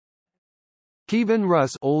Kievan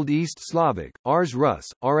Rus, Old East Slavic, Ars Rus,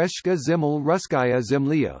 Areshka Zimel Ruskaya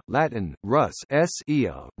Zemlia, Latin, Rus S.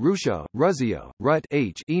 Ia, Russia, Rusia, Rut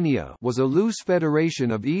H. Enia, was a loose federation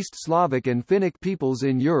of East Slavic and Finnic peoples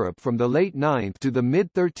in Europe from the late 9th to the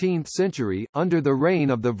mid-13th century, under the reign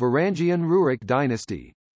of the Varangian Rurik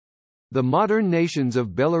dynasty. The modern nations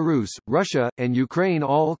of Belarus, Russia, and Ukraine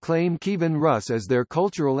all claim Kievan Rus as their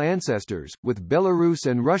cultural ancestors, with Belarus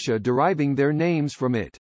and Russia deriving their names from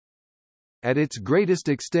it. At its greatest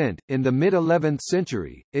extent, in the mid-11th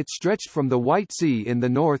century, it stretched from the White Sea in the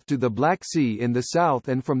north to the Black Sea in the south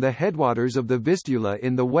and from the headwaters of the Vistula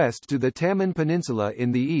in the west to the Taman Peninsula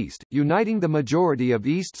in the east, uniting the majority of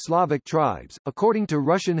East Slavic tribes. According to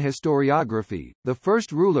Russian historiography, the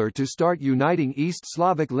first ruler to start uniting East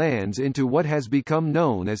Slavic lands into what has become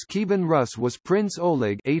known as Kievan Rus was Prince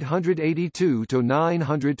Oleg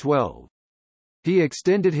 (882–912). He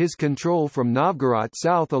extended his control from Novgorod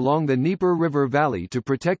south along the Dnieper River valley to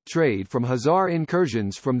protect trade from Khazar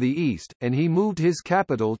incursions from the east, and he moved his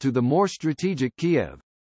capital to the more strategic Kiev.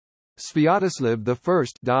 Sviatoslav I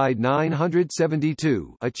died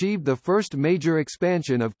 972, achieved the first major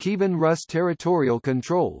expansion of Kievan Rus territorial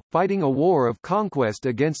control, fighting a war of conquest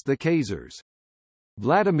against the Khazars.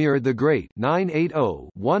 Vladimir the Great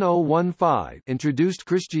 (980–1015) introduced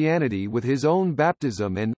Christianity with his own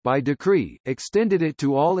baptism and, by decree, extended it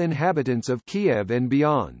to all inhabitants of Kiev and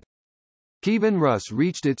beyond. Kievan Rus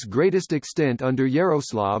reached its greatest extent under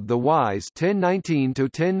Yaroslav the Wise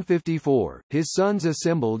 (1019–1054). His sons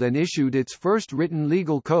assembled and issued its first written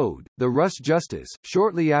legal code, the Rus Justice.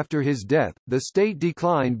 Shortly after his death, the state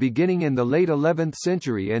declined beginning in the late 11th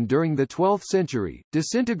century and during the 12th century,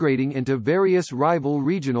 disintegrating into various rival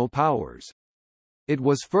regional powers. It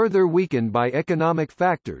was further weakened by economic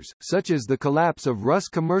factors, such as the collapse of Rus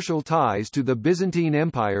commercial ties to the Byzantine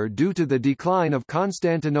Empire due to the decline of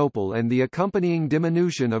Constantinople and the accompanying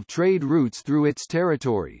diminution of trade routes through its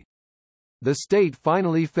territory. The state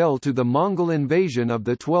finally fell to the Mongol invasion of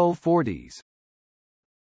the 1240s.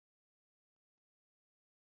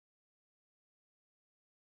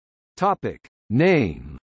 Topic: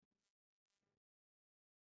 Name.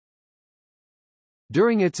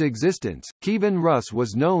 During its existence, Kievan Rus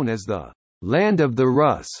was known as the Land of the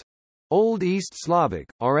Rus, Old East Slavic,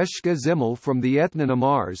 Areshka Zimel from the ethnonym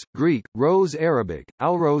Ars, Greek, Rose Arabic,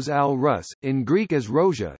 Alros al-Rus, in Greek as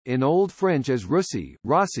Rosia, in Old French as Russi,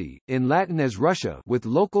 Rossi, in Latin as Russia with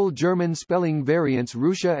local German spelling variants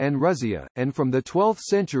Russia and Rusia, and from the 12th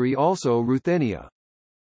century also Ruthenia.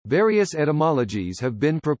 Various etymologies have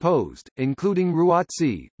been proposed, including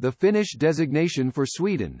Ruotsi, the Finnish designation for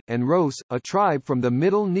Sweden, and Ros, a tribe from the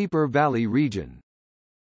Middle Dnieper Valley region.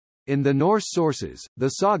 In the Norse sources, the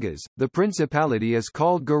sagas, the principality is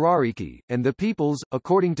called Garariki, and the peoples,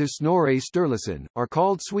 according to Snorre Sturluson, are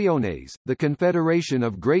called Swiones. The Confederation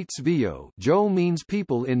of Great Svio, Jo means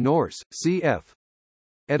people in Norse, cf.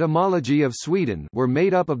 Etymology of Sweden, were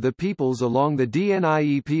made up of the peoples along the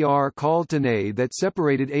Dniepr called Tanay that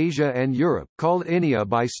separated Asia and Europe, called Enia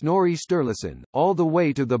by Snorri Sturluson, all the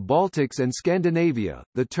way to the Baltics and Scandinavia.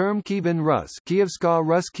 The term Kievan Rus, Kievska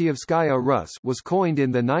Rus Kievskaya Rus was coined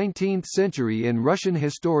in the 19th century in Russian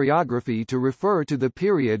historiography to refer to the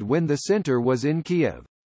period when the center was in Kiev.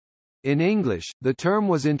 In English, the term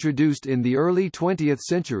was introduced in the early 20th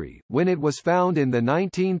century, when it was found in the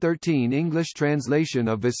 1913 English translation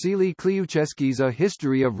of Vasily Kliuchevsky's A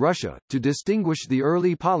History of Russia, to distinguish the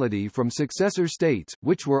early polity from successor states,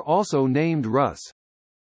 which were also named Rus.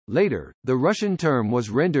 Later, the Russian term was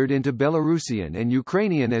rendered into Belarusian and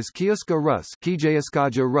Ukrainian as Kievska Rus,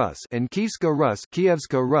 Kievskaja Rus, and Kievska Rus,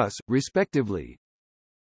 Kievska Rus, respectively.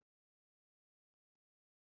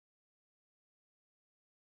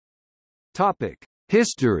 Topic: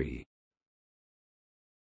 History.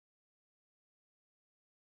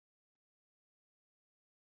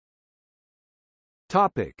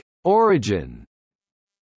 Topic: Origin.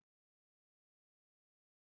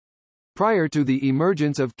 Prior to the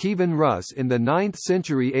emergence of Kievan Rus in the 9th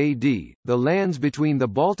century AD, the lands between the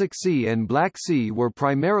Baltic Sea and Black Sea were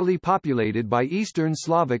primarily populated by Eastern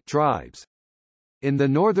Slavic tribes. In the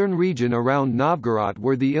northern region around Novgorod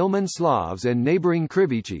were the Ilmen Slavs and neighboring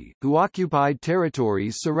Krivichi, who occupied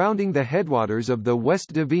territories surrounding the headwaters of the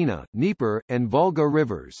West Dvina, Dnieper, and Volga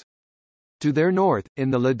rivers. To their north,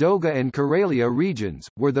 in the Ladoga and Karelia regions,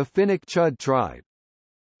 were the Finnic Chud tribe.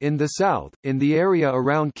 In the south, in the area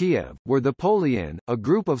around Kiev, were the Polian, a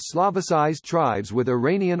group of Slavicized tribes with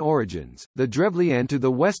Iranian origins, the Drevlian to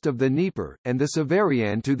the west of the Dnieper, and the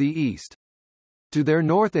Severian to the east. To their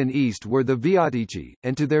north and east were the Vyatychi,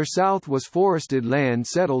 and to their south was forested land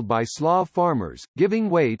settled by Slav farmers, giving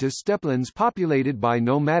way to steppelands populated by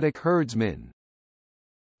nomadic herdsmen.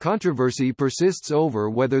 Controversy persists over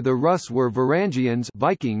whether the Rus were Varangians,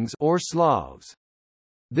 Vikings, or Slavs.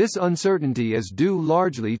 This uncertainty is due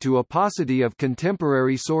largely to a paucity of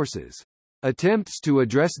contemporary sources. Attempts to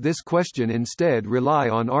address this question instead rely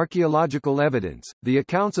on archaeological evidence, the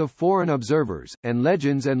accounts of foreign observers, and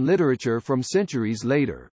legends and literature from centuries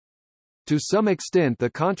later. To some extent the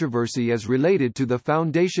controversy is related to the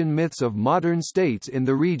foundation myths of modern states in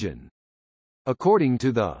the region. According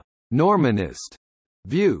to the Normanist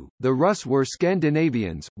view, the Rus were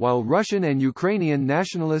Scandinavians, while Russian and Ukrainian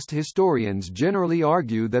nationalist historians generally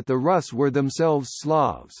argue that the Rus were themselves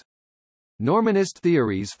Slavs. Normanist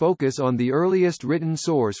theories focus on the earliest written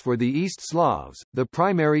source for the East Slavs, the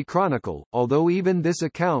primary chronicle, although even this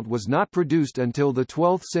account was not produced until the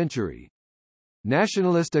 12th century.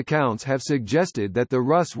 Nationalist accounts have suggested that the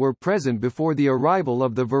Rus were present before the arrival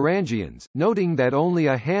of the Varangians, noting that only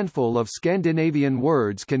a handful of Scandinavian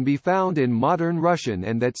words can be found in modern Russian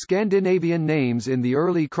and that Scandinavian names in the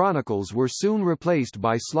early chronicles were soon replaced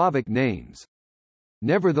by Slavic names.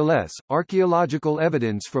 Nevertheless, archaeological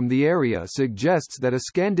evidence from the area suggests that a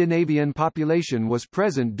Scandinavian population was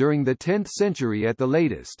present during the 10th century at the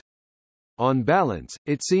latest. On balance,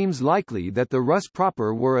 it seems likely that the Rus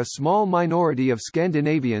proper were a small minority of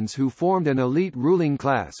Scandinavians who formed an elite ruling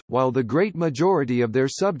class, while the great majority of their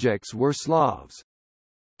subjects were Slavs.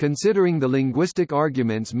 Considering the linguistic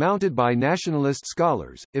arguments mounted by nationalist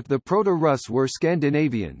scholars, if the Proto-Rus were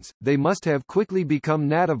Scandinavians, they must have quickly become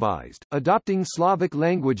nativized, adopting Slavic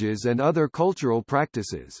languages and other cultural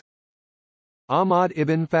practices. Ahmad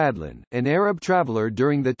ibn Fadlan, an Arab traveller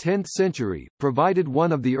during the 10th century, provided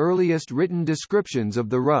one of the earliest written descriptions of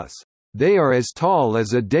the Rus. They are as tall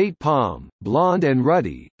as a date palm, blonde and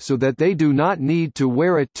ruddy, so that they do not need to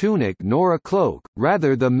wear a tunic nor a cloak,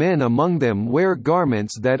 rather the men among them wear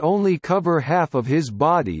garments that only cover half of his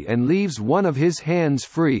body and leaves one of his hands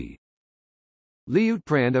free.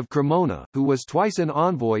 Liutprand of Cremona, who was twice an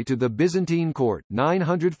envoy to the Byzantine court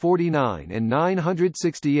 949 and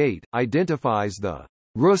 968, identifies the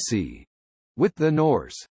Russi with the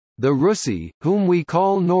Norse, the Russi, whom we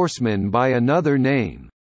call Norsemen by another name,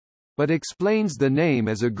 but explains the name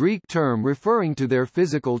as a Greek term referring to their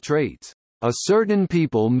physical traits. A certain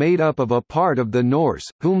people made up of a part of the Norse,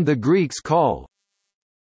 whom the Greeks call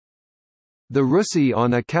the Russi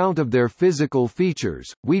on account of their physical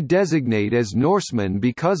features, we designate as Norsemen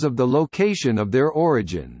because of the location of their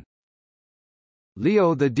origin.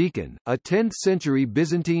 Leo the Deacon, a 10th-century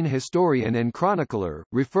Byzantine historian and chronicler,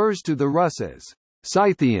 refers to the Rus as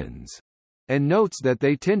Scythians, and notes that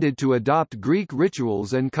they tended to adopt Greek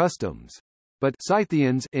rituals and customs. But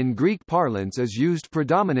Scythians in Greek parlance is used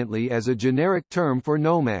predominantly as a generic term for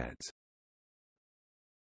nomads.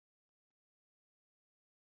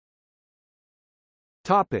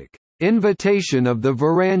 Topic: Invitation of the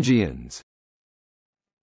Varangians.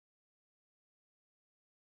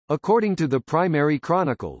 According to the primary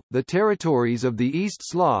chronicle, the territories of the East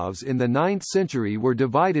Slavs in the 9th century were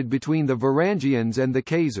divided between the Varangians and the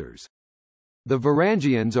Khazars. The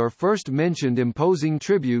Varangians are first mentioned imposing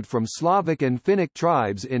tribute from Slavic and Finnic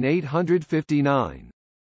tribes in 859.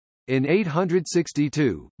 In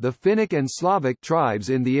 862, the Finnic and Slavic tribes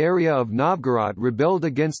in the area of Novgorod rebelled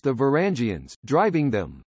against the Varangians, driving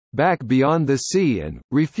them back beyond the sea and,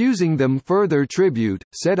 refusing them further tribute,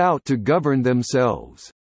 set out to govern themselves.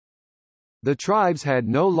 The tribes had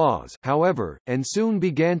no laws, however, and soon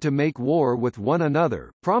began to make war with one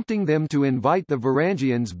another, prompting them to invite the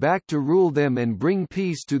Varangians back to rule them and bring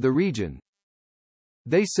peace to the region.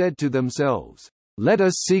 They said to themselves, "Let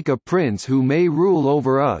us seek a prince who may rule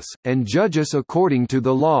over us, and judge us according to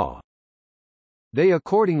the law." They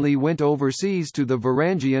accordingly went overseas to the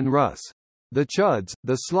Varangian Rus. The Chuds,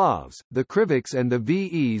 the Slavs, the Kriviks and the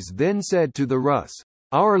Ves then said to the Rus,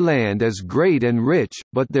 "Our land is great and rich,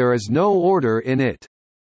 but there is no order in it.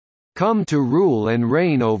 Come to rule and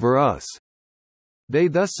reign over us." They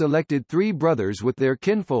thus selected 3 brothers with their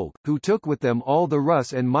kinfolk, who took with them all the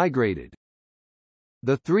Rus and migrated.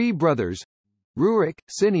 The 3 brothers, Rurik,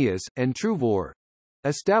 Cineas, and Truvor,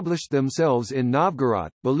 established themselves in Novgorod,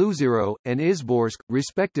 Beluzero, and Izborsk,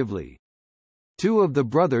 respectively. 2 of the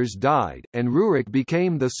brothers died, and Rurik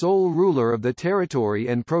became the sole ruler of the territory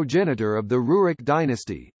and progenitor of the Rurik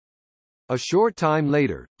dynasty. A short time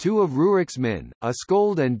later, 2 of Rurik's men,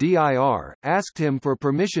 Askold and Dir, asked him for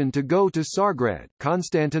permission to go to Tsargrad,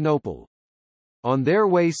 Constantinople. On their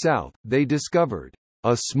way south, they discovered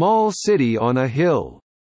a small city on a hill.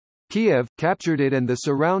 Kiev, captured it and the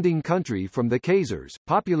surrounding country from the Khazars,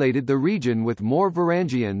 populated the region with more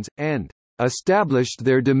Varangians, and established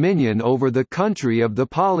their dominion over the country of the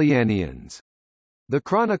Polyanians. The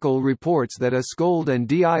Chronicle reports that Askold and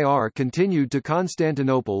Dir continued to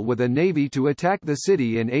Constantinople with a navy to attack the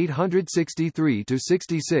city in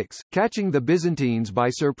 863–66, catching the Byzantines by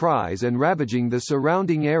surprise and ravaging the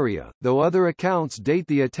surrounding area, though other accounts date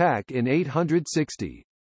the attack in 860.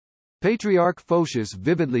 Patriarch Photius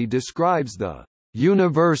vividly describes the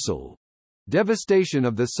universal devastation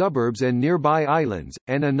of the suburbs and nearby islands,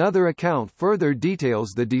 and another account further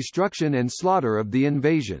details the destruction and slaughter of the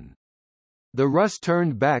invasion. The Rus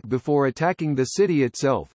turned back before attacking the city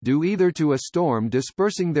itself, due either to a storm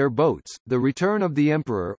dispersing their boats, the return of the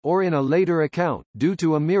emperor, or in a later account, due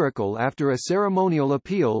to a miracle after a ceremonial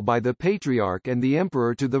appeal by the Patriarch and the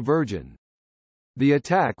emperor to the Virgin. The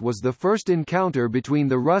attack was the first encounter between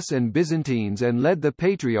the Rus and Byzantines and led the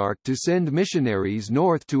Patriarch to send missionaries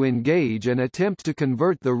north to engage and attempt to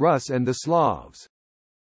convert the Rus and the Slavs.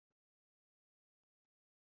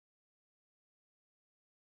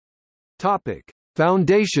 Topic: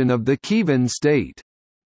 Foundation of the Kievan state.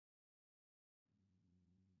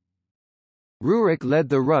 Rurik led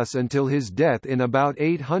the Rus until his death in about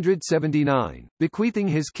 879, bequeathing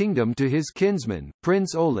his kingdom to his kinsman,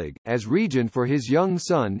 Prince Oleg, as regent for his young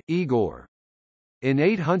son, Igor. In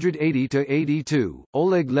 880–82,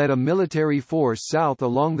 Oleg led a military force south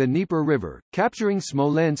along the Dnieper River, capturing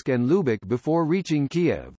Smolensk and Lubick before reaching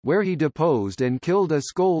Kiev, where he deposed and killed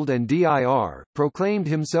Askold and Dir, proclaimed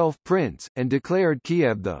himself prince, and declared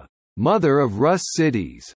Kiev the mother of Rus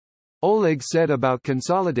cities. Oleg set about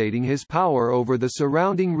consolidating his power over the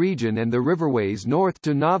surrounding region and the riverways north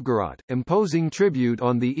to Novgorod, imposing tribute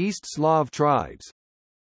on the East Slav tribes.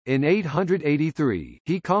 In 883,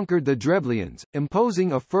 he conquered the Drevlians,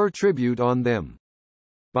 imposing a fur tribute on them.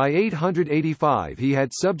 By 885 he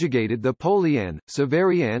had subjugated the Polian,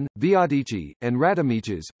 Severian, Viadici, and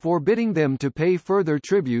Radimiches, forbidding them to pay further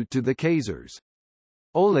tribute to the Khazars.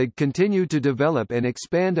 Oleg continued to develop and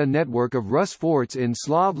expand a network of Rus forts in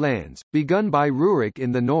Slav lands, begun by Rurik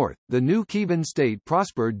in the north. The new Kievan state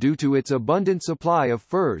prospered due to its abundant supply of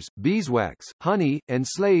furs, beeswax, honey, and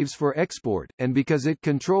slaves for export, and because it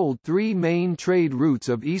controlled three main trade routes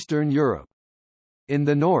of Eastern Europe. In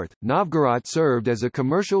the north, Novgorod served as a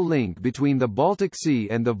commercial link between the Baltic Sea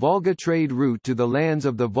and the Volga trade route to the lands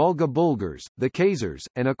of the Volga Bulgars, the Khazars,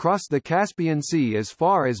 and across the Caspian Sea as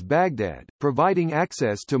far as Baghdad, providing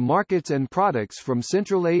access to markets and products from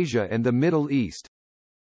Central Asia and the Middle East.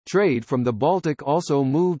 Trade from the Baltic also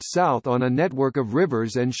moved south on a network of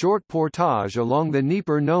rivers and short portage along the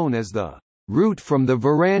Dnieper known as the route from the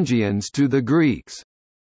Varangians to the Greeks,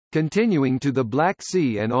 continuing to the Black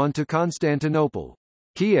Sea and on to Constantinople.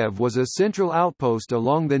 Kiev was a central outpost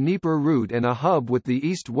along the Dnieper route and a hub with the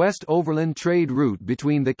east-west overland trade route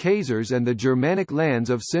between the Khazars and the Germanic lands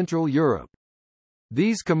of Central Europe.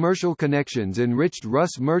 These commercial connections enriched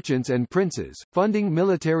Rus merchants and princes, funding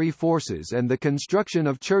military forces and the construction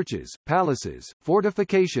of churches, palaces,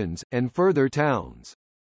 fortifications, and further towns.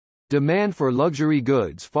 Demand for luxury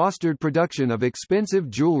goods fostered production of expensive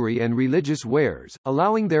jewelry and religious wares,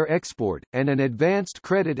 allowing their export, and an advanced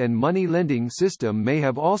credit and money lending system may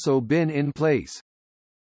have also been in place.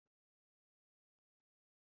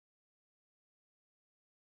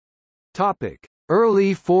 Topic: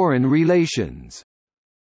 Early foreign relations.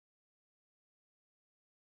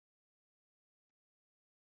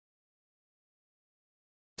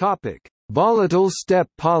 Topic: Volatile steppe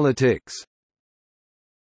politics.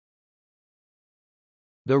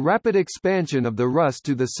 The rapid expansion of the Rus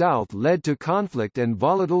to the south led to conflict and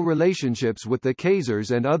volatile relationships with the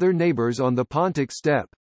Khazars and other neighbors on the Pontic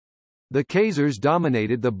steppe. The Khazars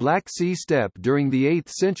dominated the Black Sea steppe during the 8th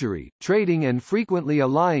century, trading and frequently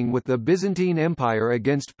allying with the Byzantine Empire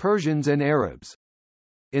against Persians and Arabs.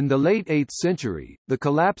 In the late 8th century, the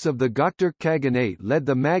collapse of the Göktürk Khaganate led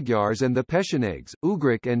the Magyars and the Pechenegs,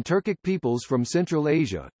 Ugric and Turkic peoples from Central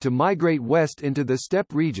Asia, to migrate west into the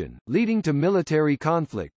steppe region, leading to military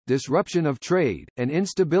conflict, disruption of trade, and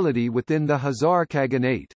instability within the Khazar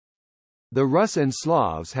Khaganate. The Rus and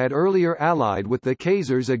Slavs had earlier allied with the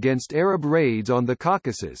Khazars against Arab raids on the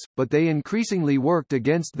Caucasus, but they increasingly worked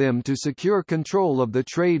against them to secure control of the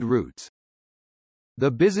trade routes. The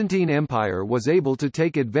Byzantine Empire was able to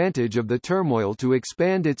take advantage of the turmoil to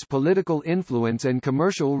expand its political influence and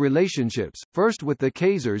commercial relationships, first with the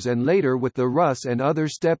Khazars and later with the Rus and other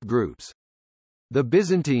steppe groups. The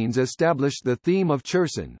Byzantines established the theme of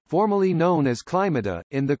Cherson, formerly known as Climata,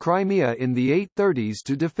 in the Crimea in the 830s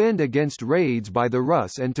to defend against raids by the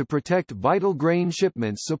Rus and to protect vital grain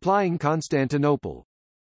shipments supplying Constantinople.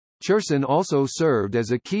 Cherson also served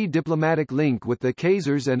as a key diplomatic link with the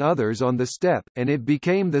Khazars and others on the steppe, and it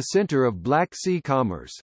became the center of Black Sea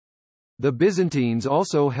commerce. The Byzantines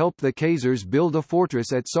also helped the Khazars build a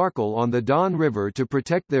fortress at Sarkal on the Don River to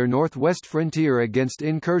protect their northwest frontier against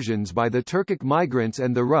incursions by the Turkic migrants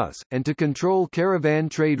and the Rus, and to control caravan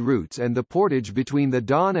trade routes and the portage between the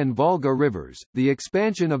Don and Volga rivers. The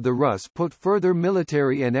expansion of the Rus put further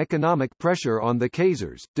military and economic pressure on the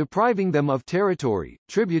Khazars, depriving them of territory,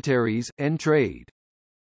 tributaries, and trade.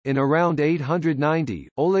 In around 890,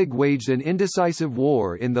 Oleg waged an indecisive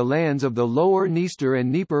war in the lands of the lower Dniester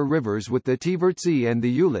and Dnieper rivers with the Tivertsi and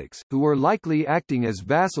the Uliks, who were likely acting as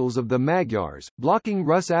vassals of the Magyars, blocking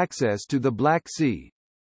Rus access to the Black Sea.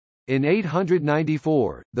 In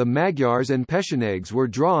 894, the Magyars and Pechenegs were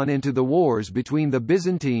drawn into the wars between the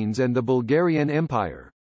Byzantines and the Bulgarian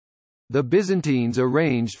Empire. The Byzantines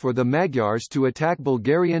arranged for the Magyars to attack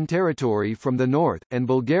Bulgarian territory from the north, and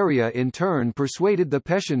Bulgaria in turn persuaded the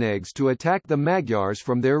Pechenegs to attack the Magyars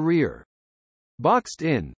from their rear. Boxed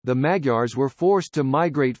in, the Magyars were forced to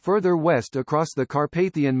migrate further west across the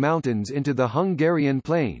Carpathian Mountains into the Hungarian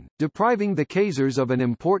plain, depriving the Khazars of an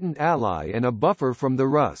important ally and a buffer from the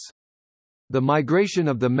Rus. The migration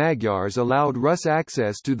of the Magyars allowed Rus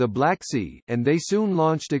access to the Black Sea, and they soon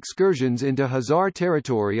launched excursions into Khazar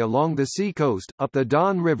territory along the sea coast, up the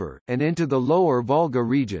Don River, and into the lower Volga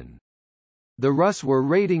region. The Rus were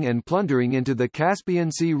raiding and plundering into the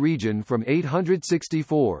Caspian Sea region from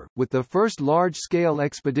 864, with the first large-scale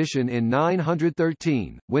expedition in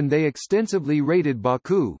 913, when they extensively raided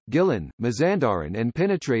Baku, Gilan, Mazandaran and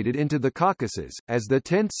penetrated into the Caucasus. As the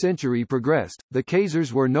 10th century progressed, the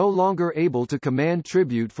Khazars were no longer able to command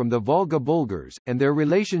tribute from the Volga Bulgars, and their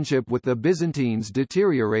relationship with the Byzantines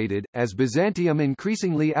deteriorated, as Byzantium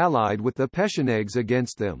increasingly allied with the Pechenegs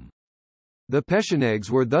against them. The Pechenegs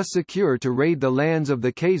were thus secure to raid the lands of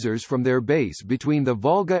the Khazars from their base between the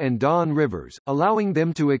Volga and Don rivers, allowing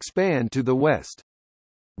them to expand to the west.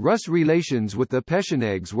 Rus relations with the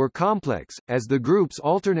Pechenegs were complex, as the groups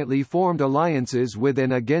alternately formed alliances with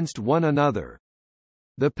and against one another.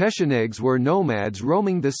 The Pechenegs were nomads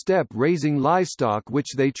roaming the steppe raising livestock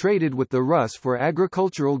which they traded with the Rus for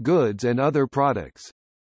agricultural goods and other products.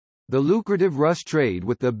 The lucrative Rus trade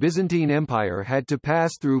with the Byzantine Empire had to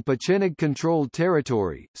pass through Pecheneg-controlled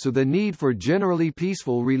territory, so the need for generally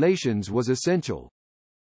peaceful relations was essential.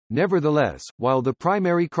 Nevertheless, while the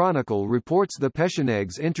primary chronicle reports the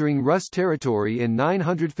Pechenegs entering Rus territory in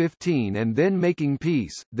 915 and then making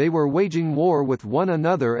peace, they were waging war with one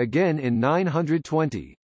another again in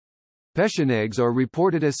 920. Pechenegs are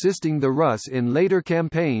reported assisting the Rus in later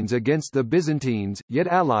campaigns against the Byzantines, yet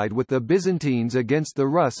allied with the Byzantines against the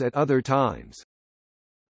Rus at other times.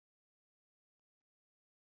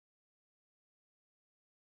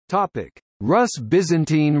 Topic: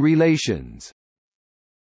 Rus-Byzantine relations.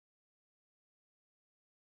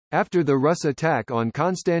 After the Rus attack on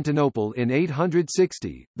Constantinople in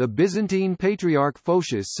 860, the Byzantine Patriarch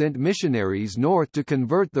Photius sent missionaries north to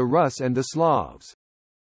convert the Rus and the Slavs.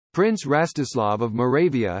 Prince Rastislav of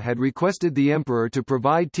Moravia had requested the emperor to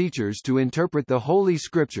provide teachers to interpret the Holy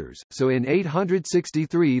Scriptures, so in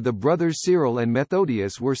 863 the brothers Cyril and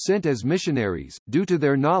Methodius were sent as missionaries, due to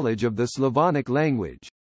their knowledge of the Slavonic language.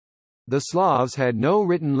 The Slavs had no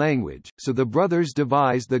written language, so the brothers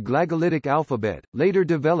devised the Glagolitic alphabet, later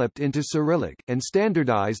developed into Cyrillic, and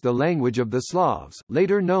standardized the language of the Slavs,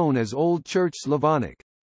 later known as Old Church Slavonic.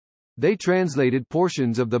 They translated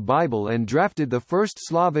portions of the Bible and drafted the first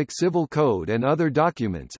Slavic civil code and other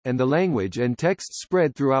documents, and the language and texts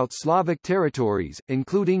spread throughout Slavic territories,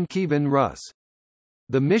 including Kievan Rus.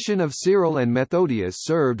 The mission of Cyril and Methodius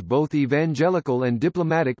served both evangelical and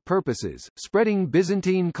diplomatic purposes, spreading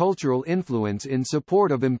Byzantine cultural influence in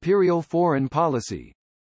support of imperial foreign policy.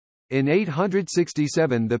 In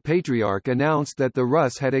 867 the Patriarch announced that the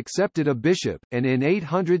Rus had accepted a bishop, and in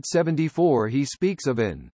 874 he speaks of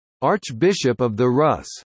an Archbishop of the Rus.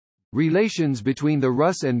 Relations between the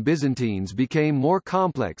Rus and Byzantines became more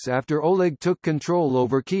complex after Oleg took control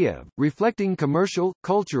over Kiev, reflecting commercial,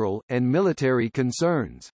 cultural, and military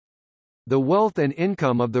concerns. The wealth and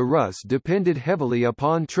income of the Rus depended heavily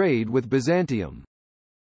upon trade with Byzantium.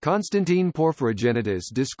 Constantine Porphyrogenitus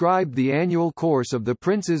described the annual course of the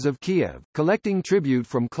princes of Kiev, collecting tribute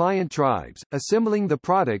from client tribes, assembling the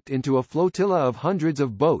product into a flotilla of hundreds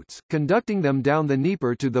of boats, conducting them down the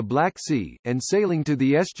Dnieper to the Black Sea, and sailing to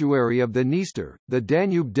the estuary of the Dniester, the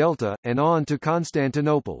Danube Delta, and on to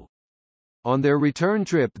Constantinople. On their return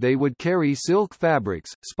trip they would carry silk fabrics,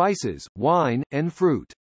 spices, wine, and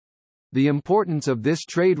fruit. The importance of this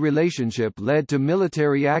trade relationship led to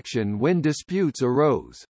military action when disputes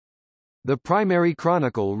arose. The primary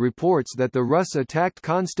chronicle reports that the Rus attacked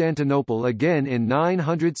Constantinople again in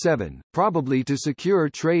 907, probably to secure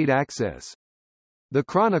trade access. The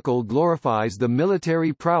chronicle glorifies the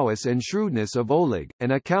military prowess and shrewdness of Oleg,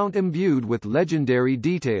 an account imbued with legendary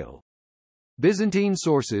detail. Byzantine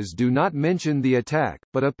sources do not mention the attack,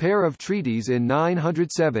 but a pair of treaties in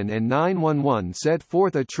 907 and 911 set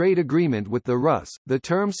forth a trade agreement with the Rus, the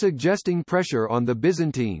term suggesting pressure on the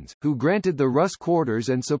Byzantines, who granted the Rus quarters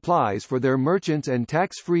and supplies for their merchants and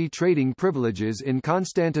tax-free trading privileges in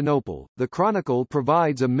Constantinople. The chronicle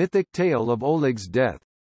provides a mythic tale of Oleg's death.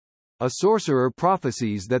 A sorcerer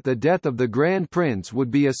prophesies that the death of the Grand Prince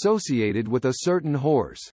would be associated with a certain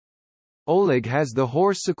horse. Oleg has the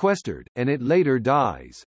horse sequestered, and it later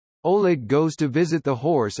dies. Oleg goes to visit the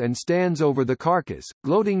horse and stands over the carcass,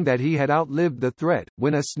 gloating that he had outlived the threat,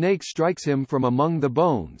 when a snake strikes him from among the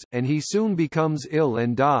bones, and he soon becomes ill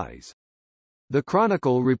and dies. The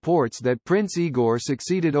chronicle reports that Prince Igor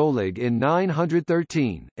succeeded Oleg in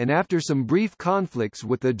 913, and after some brief conflicts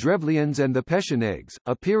with the Drevlians and the Pechenegs,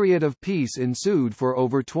 a period of peace ensued for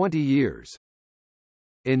over 20 years.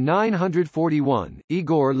 In 941,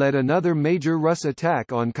 Igor led another major Rus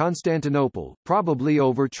attack on Constantinople, probably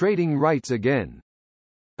over trading rights again.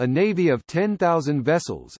 A navy of 10,000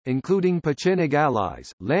 vessels, including Pecheneg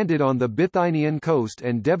allies, landed on the Bithynian coast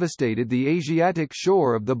and devastated the Asiatic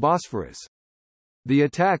shore of the Bosphorus. The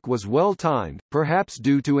attack was well-timed, perhaps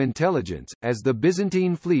due to intelligence, as the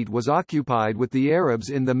Byzantine fleet was occupied with the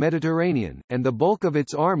Arabs in the Mediterranean, and the bulk of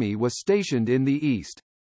its army was stationed in the east.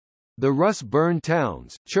 The Rus burned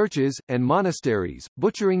towns, churches, and monasteries,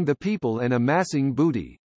 butchering the people and amassing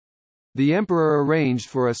booty. The emperor arranged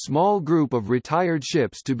for a small group of retired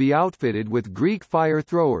ships to be outfitted with Greek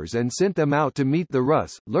fire-throwers and sent them out to meet the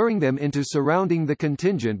Rus, luring them into surrounding the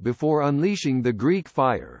contingent before unleashing the Greek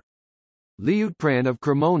fire. Liutprand of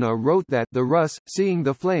Cremona wrote that the Rus, seeing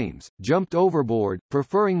the flames, jumped overboard,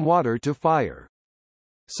 preferring water to fire.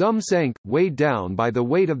 Some sank, weighed down by the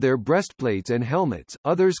weight of their breastplates and helmets,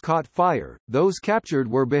 others caught fire, those captured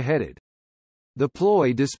were beheaded. The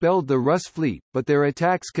ploy dispelled the Rus fleet, but their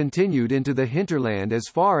attacks continued into the hinterland as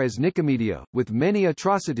far as Nicomedia, with many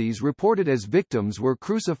atrocities reported as victims were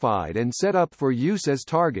crucified and set up for use as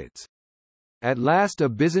targets. At last a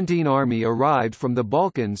Byzantine army arrived from the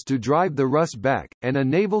Balkans to drive the Rus back, and a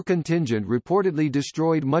naval contingent reportedly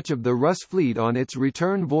destroyed much of the Rus fleet on its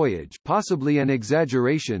return voyage, possibly an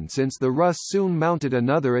exaggeration since the Rus soon mounted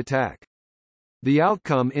another attack. The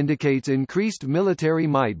outcome indicates increased military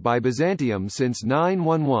might by Byzantium since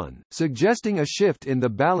 911, suggesting a shift in the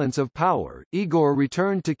balance of power. Igor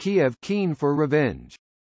returned to Kiev keen for revenge.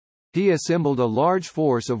 He assembled a large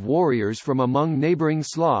force of warriors from among neighboring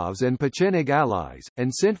Slavs and Pecheneg allies,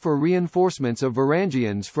 and sent for reinforcements of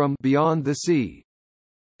Varangians from beyond the sea.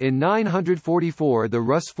 In 944 the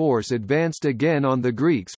Rus force advanced again on the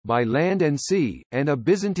Greeks, by land and sea, and a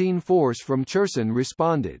Byzantine force from Cherson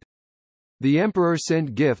responded. The emperor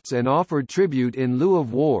sent gifts and offered tribute in lieu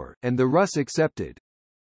of war, and the Rus accepted.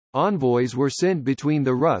 Envoys were sent between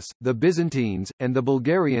the Rus, the Byzantines, and the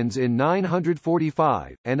Bulgarians in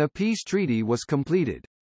 945, and a peace treaty was completed.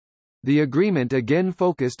 The agreement again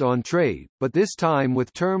focused on trade, but this time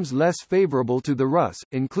with terms less favorable to the Rus,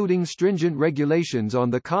 including stringent regulations on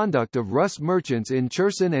the conduct of Rus merchants in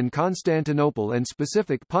Cherson and Constantinople and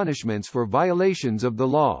specific punishments for violations of the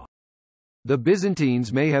law. The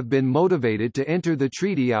Byzantines may have been motivated to enter the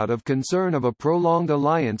treaty out of concern of a prolonged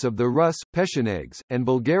alliance of the Rus, Pechenegs, and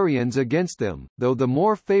Bulgarians against them, though the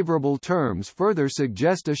more favorable terms further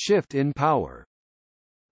suggest a shift in power.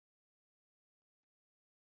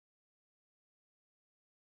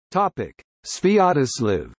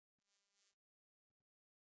 Sviatoslav.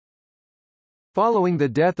 Following the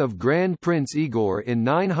death of Grand Prince Igor in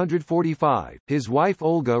 945, his wife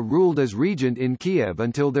Olga ruled as regent in Kiev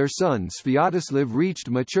until their son Sviatoslav reached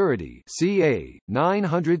maturity ca.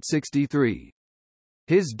 963.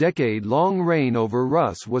 His decade-long reign over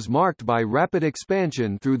Rus was marked by rapid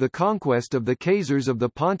expansion through the conquest of the Khazars of the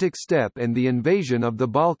Pontic steppe and the invasion of the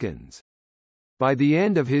Balkans. By the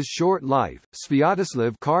end of his short life,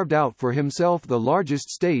 Sviatoslav carved out for himself the largest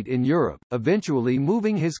state in Europe, eventually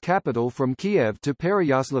moving his capital from Kiev to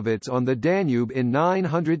Pereyaslavets on the Danube in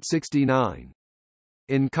 969.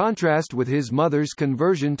 In contrast with his mother's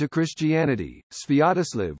conversion to Christianity,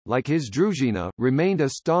 Sviatoslav, like his Druzhina, remained a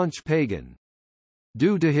staunch pagan.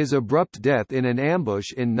 Due to his abrupt death in an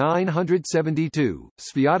ambush in 972,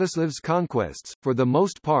 Sviatoslav's conquests, for the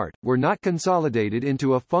most part, were not consolidated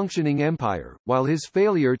into a functioning empire, while his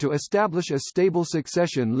failure to establish a stable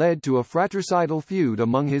succession led to a fratricidal feud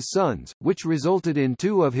among his sons, which resulted in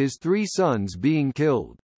 2 of his 3 sons being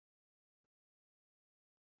killed.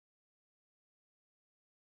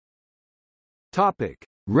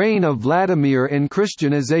 Reign of Vladimir and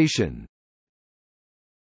Christianization.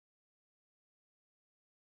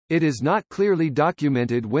 It is not clearly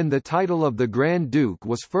documented when the title of the Grand Duke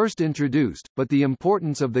was first introduced, but the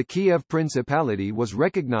importance of the Kiev Principality was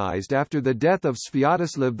recognized after the death of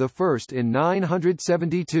Sviatoslav I in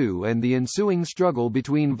 972 and the ensuing struggle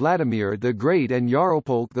between Vladimir the Great and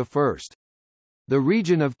Yaropolk I. The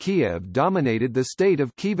region of Kiev dominated the state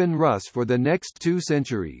of Kievan Rus for the next 2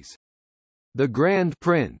 centuries. The Grand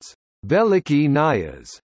Prince, Veliki Knyaz,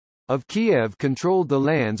 of Kiev controlled the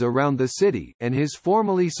lands around the city, and his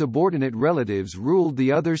formerly subordinate relatives ruled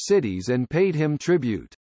the other cities and paid him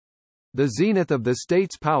tribute. The zenith of the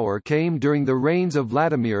state's power came during the reigns of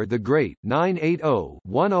Vladimir the Great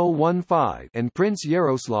 (980–1015) and Prince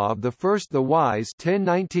Yaroslav I the Wise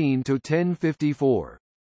 (1019–1054).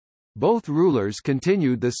 Both rulers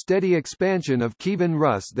continued the steady expansion of Kievan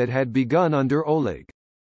Rus that had begun under Oleg.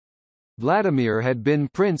 Vladimir had been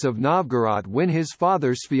Prince of Novgorod when his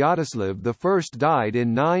father Sviatoslav I died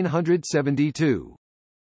in 972.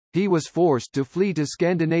 He was forced to flee to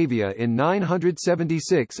Scandinavia in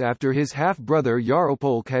 976 after his half-brother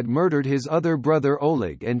Yaropolk had murdered his other brother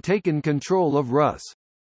Oleg and taken control of Rus.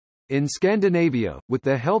 In Scandinavia, with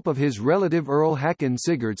the help of his relative Earl Hakon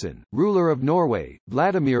Sigurdsson, ruler of Norway,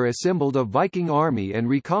 Vladimir assembled a Viking army and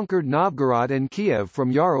reconquered Novgorod and Kiev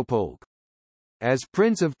from Yaropolk. As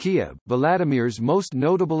Prince of Kiev, Vladimir's most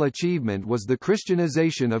notable achievement was the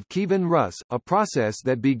Christianization of Kievan Rus, a process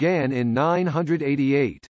that began in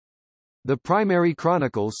 988. The primary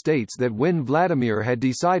chronicle states that when Vladimir had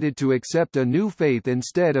decided to accept a new faith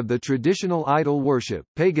instead of the traditional idol worship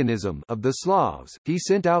paganism of the Slavs, he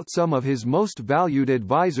sent out some of his most valued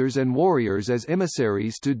advisors and warriors as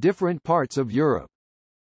emissaries to different parts of Europe.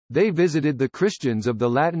 They visited the Christians of the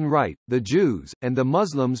Latin Rite, the Jews, and the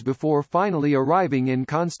Muslims before finally arriving in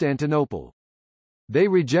Constantinople. They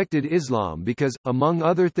rejected Islam because, among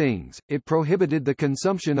other things, it prohibited the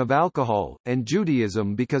consumption of alcohol, and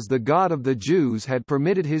Judaism because the God of the Jews had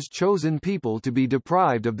permitted his chosen people to be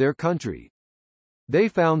deprived of their country. They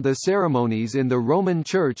found the ceremonies in the Roman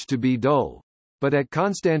Church to be dull. But at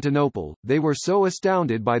Constantinople, they were so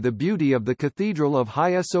astounded by the beauty of the Cathedral of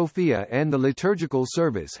Hagia Sophia and the liturgical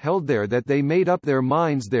service held there that they made up their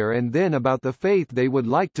minds there and then about the faith they would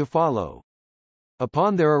like to follow.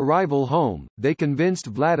 Upon their arrival home, they convinced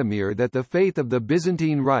Vladimir that the faith of the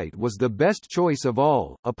Byzantine Rite was the best choice of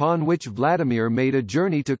all, upon which Vladimir made a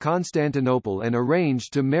journey to Constantinople and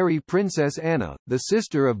arranged to marry Princess Anna, the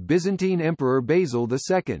sister of Byzantine Emperor Basil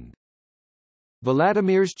II.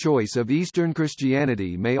 Vladimir's choice of Eastern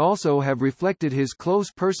Christianity may also have reflected his close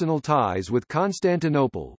personal ties with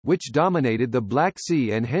Constantinople, which dominated the Black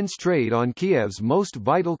Sea and hence trade on Kiev's most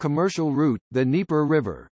vital commercial route, the Dnieper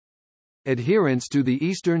River. Adherence to the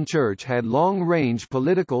Eastern Church had long-range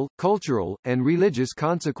political, cultural, and religious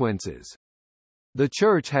consequences. The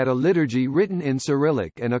Church had a liturgy written in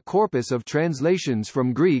Cyrillic and a corpus of translations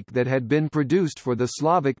from Greek that had been produced for the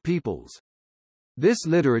Slavic peoples. This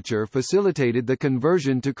literature facilitated the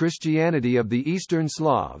conversion to Christianity of the Eastern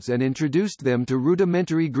Slavs and introduced them to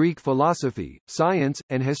rudimentary Greek philosophy, science,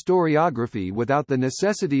 and historiography without the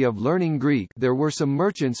necessity of learning Greek. There were some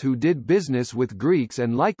merchants who did business with Greeks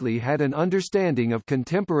and likely had an understanding of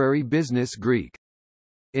contemporary business Greek.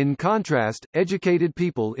 In contrast, educated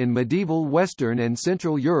people in medieval Western and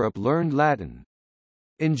Central Europe learned Latin.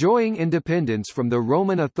 Enjoying independence from the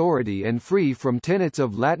Roman authority and free from tenets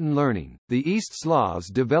of Latin learning, the East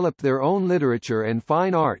Slavs developed their own literature and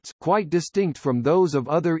fine arts, quite distinct from those of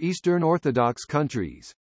other Eastern Orthodox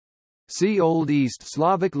countries. See Old East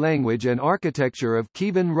Slavic language and architecture of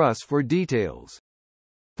Kievan Rus for details.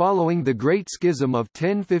 Following the Great Schism of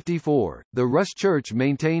 1054, the Rus Church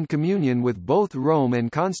maintained communion with both Rome and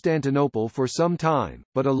Constantinople for some time,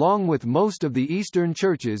 but along with most of the Eastern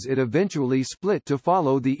churches it eventually split to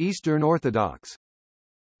follow the Eastern Orthodox.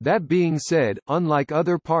 That being said, unlike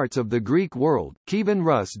other parts of the Greek world, Kievan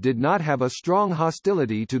Rus did not have a strong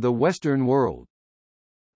hostility to the Western world.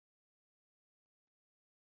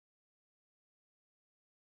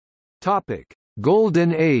 Topic: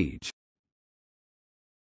 Golden Age.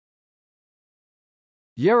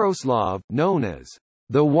 Yaroslav, known as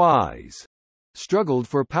the Wise, struggled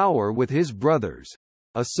for power with his brothers.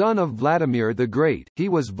 A son of Vladimir the Great, he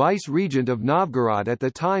was vice-regent of Novgorod at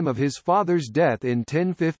the time of his father's death in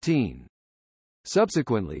 1015.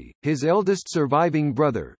 Subsequently, his eldest surviving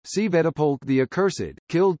brother, Sviatopolk the Accursed,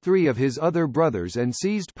 killed 3 of his other brothers and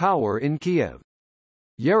seized power in Kiev.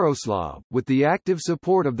 Yaroslav, with the active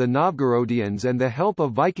support of the Novgorodians and the help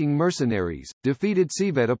of Viking mercenaries, defeated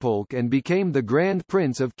Sviatopolk and became the Grand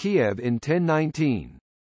Prince of Kiev in 1019.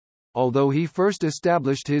 Although he first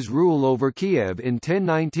established his rule over Kiev in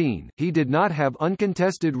 1019, he did not have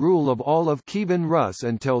uncontested rule of all of Kievan Rus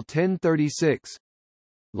until 1036.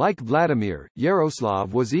 Like Vladimir,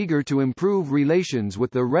 Yaroslav was eager to improve relations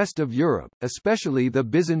with the rest of Europe, especially the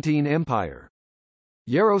Byzantine Empire.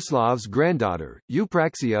 Yaroslav's granddaughter,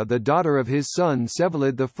 Eupraxia, the daughter of his son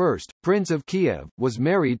Vsevolod I, Prince of Kiev, was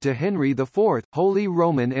married to Henry IV, Holy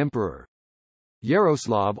Roman Emperor.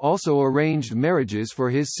 Yaroslav also arranged marriages for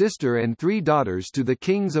his sister and 3 daughters to the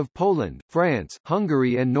kings of Poland, France,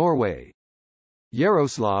 Hungary and Norway.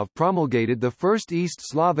 Yaroslav promulgated the first East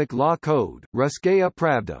Slavic law code, Ruskaya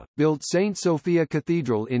Pravda, built St. Sophia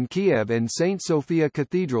Cathedral in Kiev and St. Sophia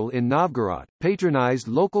Cathedral in Novgorod, patronized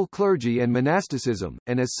local clergy and monasticism,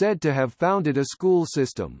 and is said to have founded a school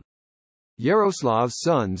system. Yaroslav's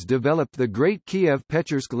sons developed the Great Kiev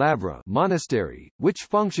Pechersk Lavra monastery, which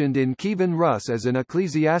functioned in Kievan Rus as an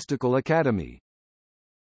ecclesiastical academy.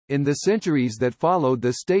 In the centuries that followed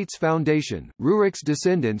the state's foundation, Rurik's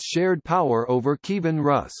descendants shared power over Kievan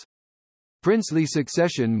Rus. Princely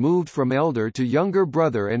succession moved from elder to younger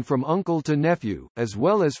brother and from uncle to nephew, as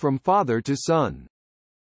well as from father to son.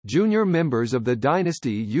 Junior members of the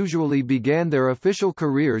dynasty usually began their official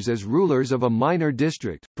careers as rulers of a minor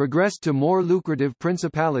district, progressed to more lucrative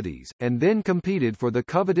principalities, and then competed for the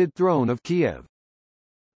coveted throne of Kiev.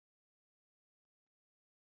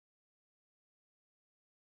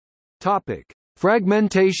 Topic: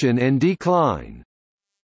 Fragmentation and decline.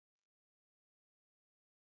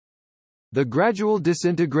 The gradual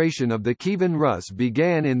disintegration of the Kievan Rus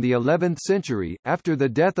began in the 11th century, after the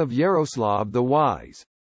death of Yaroslav the Wise.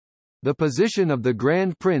 The position of the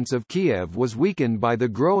Grand Prince of Kiev was weakened by the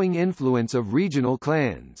growing influence of regional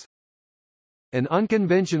clans. An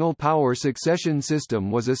unconventional power succession system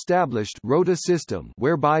was established, rota system,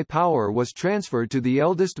 whereby power was transferred to the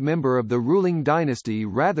eldest member of the ruling dynasty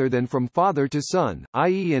rather than from father to son,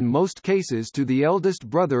 i.e. in most cases to the eldest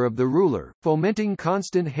brother of the ruler, fomenting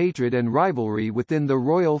constant hatred and rivalry within the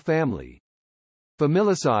royal family.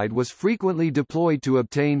 Familicide was frequently deployed to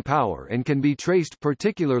obtain power and can be traced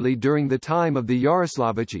particularly during the time of the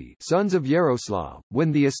Yaroslavichi, sons of Yaroslav,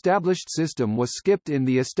 when the established system was skipped in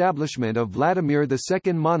the establishment of Vladimir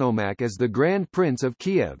II Monomach as the Grand Prince of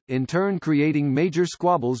Kiev, in turn creating major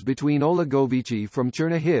squabbles between Oligovichi from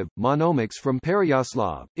Chernihiv, Monomachs from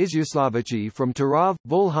Pereyaslav, Izyaslavichi from Tarov,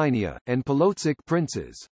 Volhynia, and Polotsk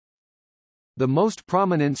princes. The most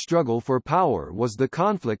prominent struggle for power was the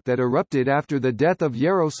conflict that erupted after the death of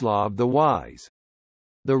Yaroslav the Wise.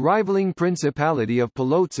 The rivaling principality of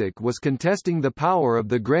Polotsk was contesting the power of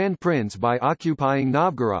the Grand Prince by occupying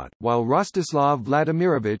Novgorod, while Rostislav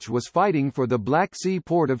Vladimirovich was fighting for the Black Sea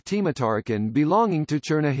port of Timotarkan belonging to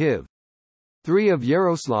Chernihiv. 3 of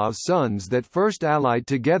Yaroslav's sons that first allied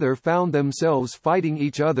together found themselves fighting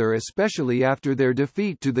each other, especially after their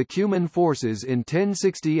defeat to the Cuman forces in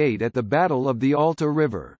 1068 at the Battle of the Alta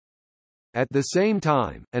River. At the same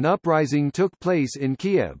time, an uprising took place in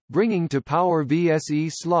Kiev, bringing to power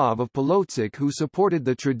Vseslav of Polotsk, who supported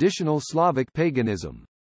the traditional Slavic paganism.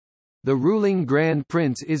 The ruling Grand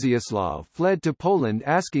Prince Izyaslav fled to Poland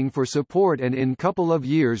asking for support and in couple of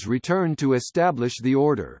years returned to establish the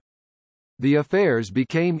order. The affairs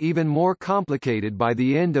became even more complicated by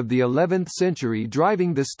the end of the 11th century,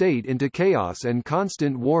 driving the state into chaos and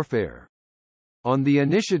constant warfare. On the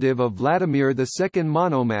initiative of Vladimir II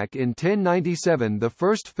Monomach in 1097, the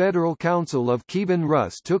First Federal Council of Kievan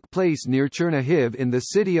Rus took place near Chernihiv in the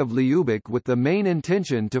city of Lyubich with the main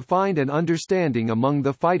intention to find an understanding among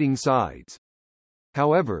the fighting sides.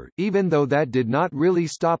 However, even though that did not really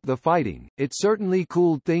stop the fighting, it certainly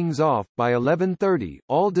cooled things off. By 1130,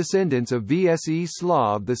 all descendants of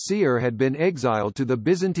Vseslav the Seer had been exiled to the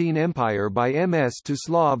Byzantine Empire by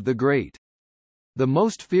Mstislav the Great. The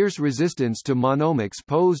most fierce resistance to Monomachs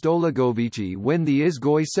posed Oligovichi when the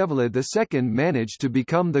Izgoy Vsevolod II managed to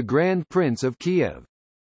become the Grand Prince of Kiev.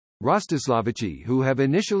 Rostislavichi, who have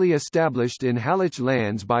initially established in Halych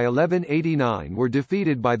lands by 1189, were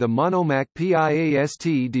defeated by the Monomach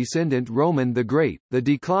Piast descendant Roman the Great. The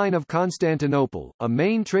decline of Constantinople, a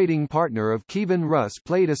main trading partner of Kievan Rus,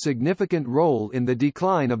 played a significant role in the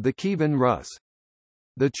decline of the Kievan Rus.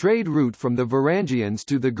 The trade route from the Varangians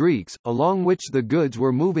to the Greeks, along which the goods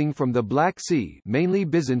were moving from the Black Sea, mainly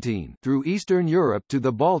Byzantine, through Eastern Europe to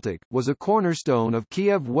the Baltic, was a cornerstone of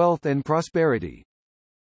Kiev wealth and prosperity.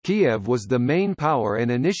 Kiev was the main power and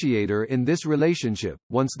initiator in this relationship.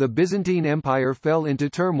 Once the Byzantine Empire fell into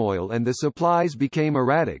turmoil and the supplies became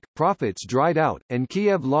erratic, profits dried out, and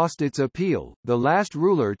Kiev lost its appeal, the last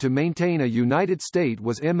ruler to maintain a united state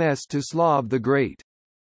was Mstislav the Great.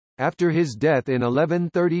 After his death in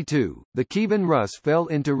 1132, the Kievan Rus fell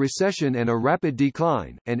into recession and a rapid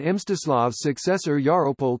decline, and Mstislav's successor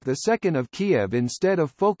Yaropolk II of Kiev, instead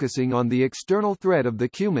of focusing on the external threat of the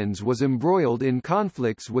Cumans, was embroiled in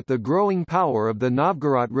conflicts with the growing power of the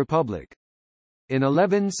Novgorod Republic. In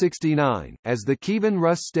 1169, as the Kievan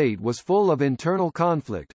Rus state was full of internal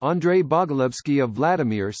conflict, Andrei Bogolyubsky of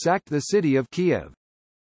Vladimir sacked the city of Kiev.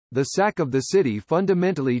 The sack of the city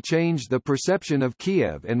fundamentally changed the perception of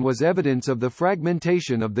Kiev and was evidence of the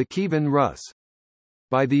fragmentation of the Kievan Rus.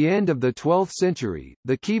 By the end of the 12th century,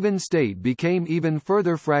 the Kievan state became even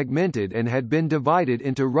further fragmented and had been divided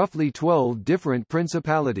into roughly 12 different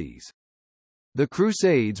principalities. The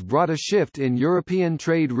Crusades brought a shift in European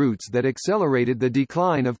trade routes that accelerated the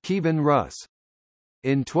decline of Kievan Rus.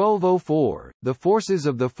 In 1204, the forces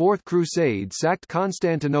of the Fourth Crusade sacked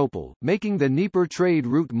Constantinople, making the Dnieper trade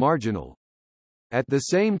route marginal. At the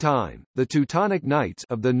same time, the Teutonic Knights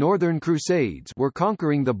of the Northern Crusades were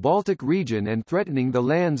conquering the Baltic region and threatening the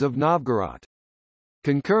lands of Novgorod.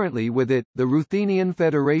 Concurrently with it, the Ruthenian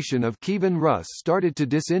Federation of Kievan Rus started to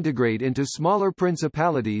disintegrate into smaller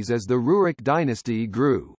principalities as the Rurik dynasty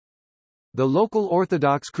grew. The local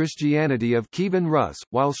Orthodox Christianity of Kievan Rus,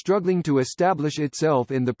 while struggling to establish itself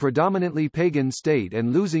in the predominantly pagan state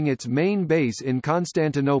and losing its main base in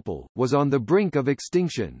Constantinople, was on the brink of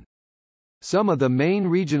extinction. Some of the main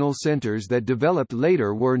regional centers that developed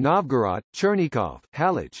later were Novgorod, Chernigov,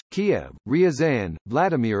 Halych, Kiev, Ryazan,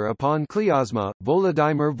 Vladimir upon Klyazma,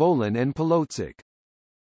 Volodymyr Volyn and Polotsk.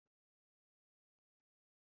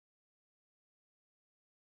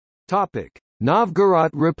 Topic: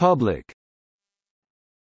 Novgorod Republic.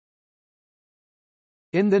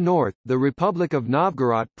 In the north, the Republic of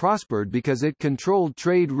Novgorod prospered because it controlled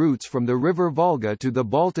trade routes from the river Volga to the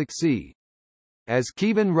Baltic Sea. As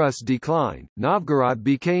Kievan Rus declined, Novgorod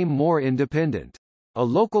became more independent. A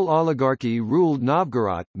local oligarchy ruled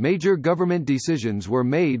Novgorod. Major government decisions were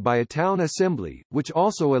made by a town assembly, which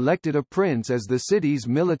also elected a prince as the city's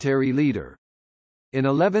military leader. In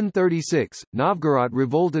 1136, Novgorod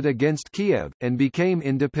revolted against Kiev, and became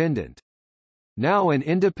independent. Now an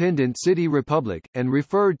independent city republic, and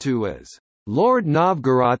referred to as Lord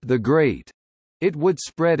Novgorod the Great, it would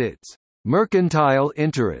spread its mercantile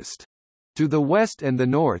interest to the west and the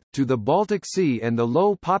north, to the Baltic Sea and the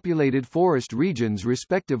low-populated forest regions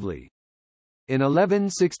respectively. In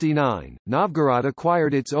 1169, Novgorod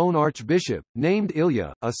acquired its own archbishop, named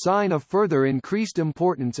Ilya, a sign of further increased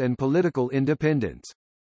importance and political independence.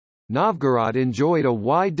 Novgorod enjoyed a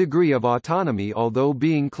wide degree of autonomy although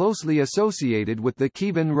being closely associated with the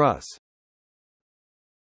Kievan Rus.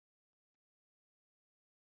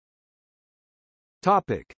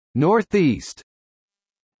 Topic: Northeast.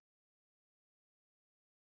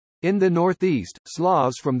 In the northeast,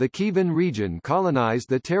 Slavs from the Kievan region colonized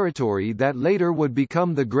the territory that later would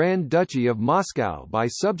become the Grand Duchy of Moscow by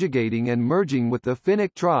subjugating and merging with the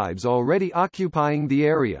Finnic tribes already occupying the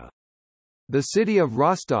area. The city of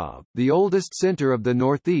Rostov, the oldest center of the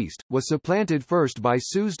northeast, was supplanted first by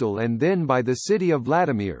Suzdal and then by the city of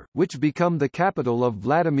Vladimir, which became the capital of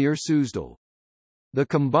Vladimir Suzdal. The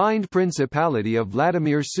combined principality of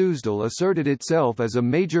Vladimir Suzdal asserted itself as a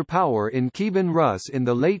major power in Kievan Rus in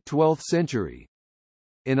the late 12th century.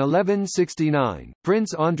 In 1169,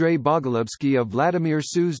 Prince Andrei Bogolyubsky of Vladimir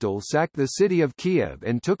Suzdal sacked the city of Kiev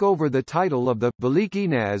and took over the title of the Veliki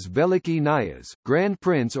Knaz Veliki Knyaz, Grand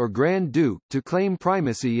Prince or Grand Duke, to claim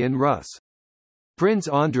primacy in Rus. Prince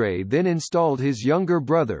Andrei then installed his younger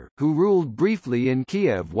brother, who ruled briefly in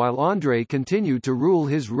Kiev while Andrei continued to rule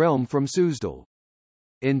his realm from Suzdal.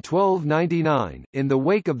 In 1299, in the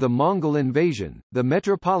wake of the Mongol invasion, the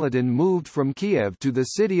metropolitan moved from Kiev to the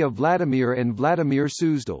city of Vladimir and Vladimir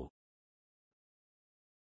Suzdal.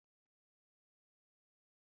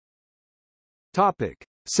 Topic: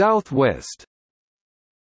 Southwest.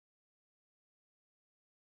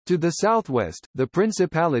 To the southwest, the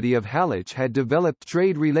Principality of Halych had developed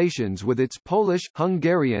trade relations with its Polish,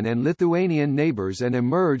 Hungarian and Lithuanian neighbors and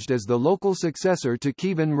emerged as the local successor to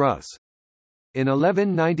Kievan Rus. In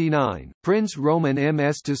 1199, Prince Roman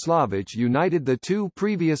Mstislavich united the two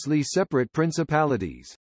previously separate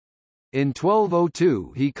principalities. In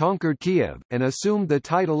 1202 he conquered Kiev, and assumed the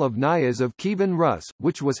title of Knyaz of Kievan Rus,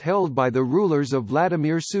 which was held by the rulers of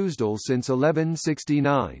Vladimir Suzdal since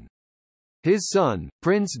 1169. His son,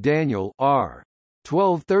 Prince Daniel R.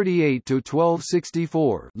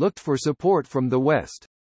 1238–1264 looked for support from the west.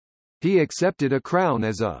 He accepted a crown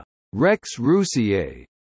as a Rex Rusiae,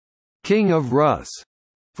 King of Rus,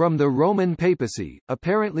 from the Roman papacy,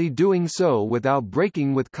 apparently doing so without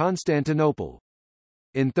breaking with Constantinople.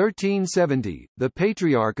 In 1370, the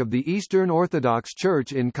Patriarch of the Eastern Orthodox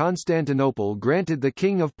Church in Constantinople granted the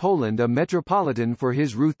King of Poland a metropolitan for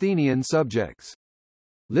his Ruthenian subjects.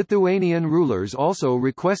 Lithuanian rulers also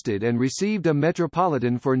requested and received a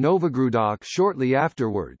metropolitan for Novgorod shortly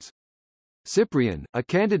afterwards. Cyprian, a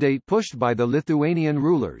candidate pushed by the Lithuanian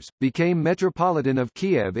rulers, became Metropolitan of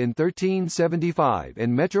Kiev in 1375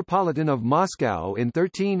 and Metropolitan of Moscow in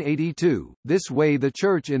 1382. This way the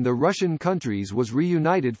Church in the Russian countries was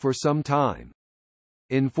reunited for some time.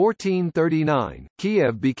 In 1439,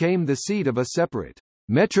 Kiev became the seat of a separate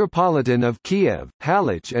Metropolitan of Kiev,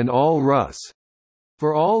 Halych and all Rus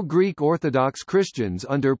for all Greek Orthodox Christians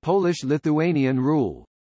under Polish-Lithuanian rule.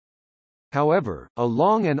 However, a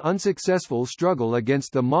long and unsuccessful struggle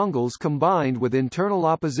against the Mongols combined with internal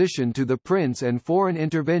opposition to the prince and foreign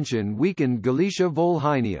intervention weakened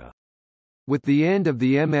Galicia-Volhynia. With the end of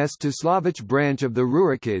the Mstislavic branch of the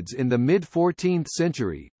Rurikids in the mid-14th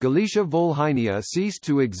century, Galicia-Volhynia ceased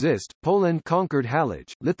to exist, Poland conquered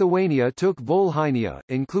Halych, Lithuania took Volhynia,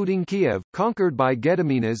 including Kiev, conquered by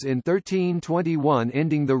Gediminas in 1321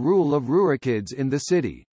 ending the rule of Rurikids in the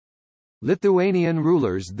city. Lithuanian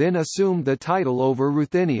rulers then assumed the title over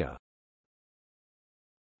Ruthenia.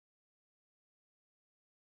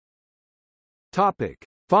 Topic: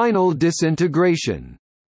 Final disintegration.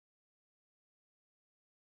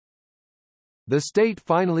 The state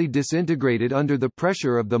finally disintegrated under the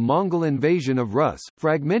pressure of the Mongol invasion of Rus,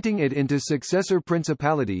 fragmenting it into successor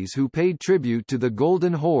principalities who paid tribute to the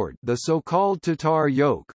Golden Horde, the so-called Tatar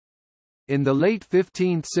yoke. In the late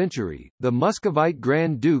 15th century, the Muscovite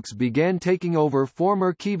Grand Dukes began taking over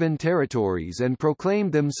former Kievan territories and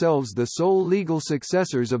proclaimed themselves the sole legal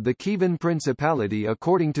successors of the Kievan Principality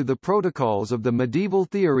according to the protocols of the medieval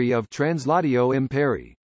theory of Translatio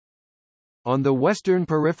Imperii. On the western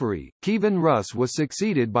periphery, Kievan Rus was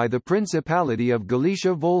succeeded by the Principality of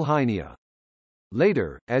Galicia-Volhynia.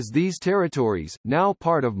 Later, as these territories, now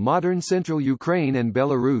part of modern central Ukraine and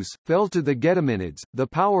Belarus, fell to the Gediminids, the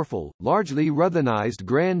powerful, largely Ruthenized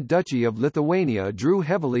Grand Duchy of Lithuania drew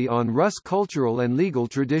heavily on Rus cultural and legal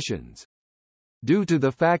traditions. Due to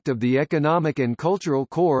the fact of the economic and cultural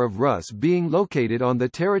core of Rus being located on the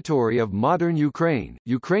territory of modern Ukraine,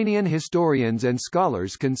 Ukrainian historians and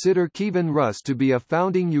scholars consider Kievan Rus to be a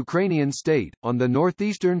founding Ukrainian state. On the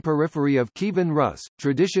northeastern periphery of Kievan Rus,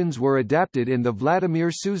 traditions were adapted in the Vladimir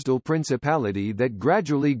Suzdal Principality that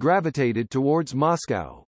gradually gravitated towards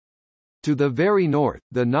Moscow. To the very north,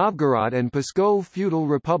 the Novgorod and Pskov feudal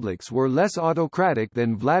republics were less autocratic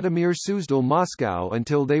than Vladimir Suzdal Moscow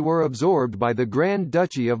until they were absorbed by the Grand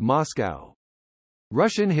Duchy of Moscow.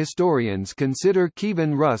 Russian historians consider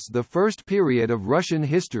Kievan Rus the first period of Russian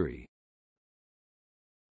history.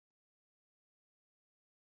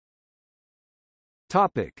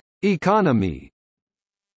 Topic: Economy.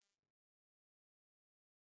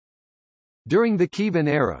 During the Kievan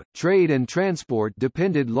era, trade and transport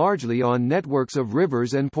depended largely on networks of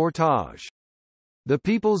rivers and portage. The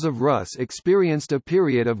peoples of Rus experienced a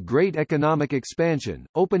period of great economic expansion,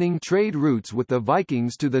 opening trade routes with the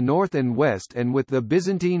Vikings to the north and west and with the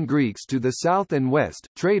Byzantine Greeks to the south and west.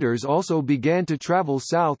 Traders also began to travel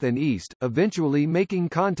south and east, eventually making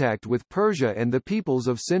contact with Persia and the peoples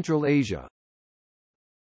of Central Asia.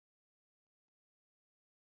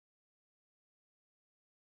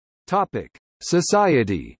 Topic: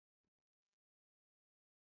 Society.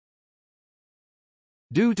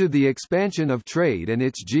 Due to the expansion of trade and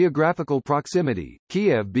its geographical proximity,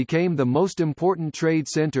 Kiev became the most important trade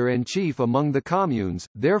center and chief among the communes,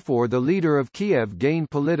 therefore the leader of Kiev gained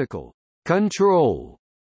political control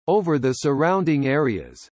over the surrounding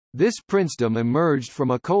areas. This princedom emerged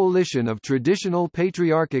from a coalition of traditional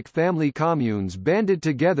patriarchic family communes banded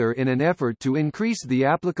together in an effort to increase the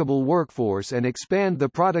applicable workforce and expand the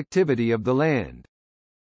productivity of the land.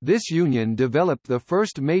 This union developed the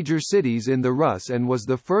first major cities in the Rus and was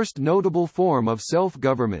the first notable form of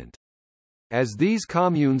self-government. As these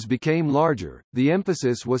communes became larger, the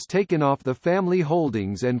emphasis was taken off the family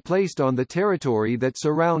holdings and placed on the territory that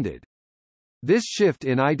surrounded. This shift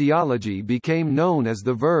in ideology became known as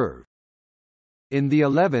the verve. In the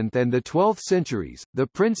 11th and the 12th centuries, the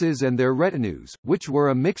princes and their retinues, which were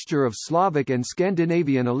a mixture of Slavic and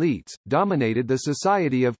Scandinavian elites, dominated the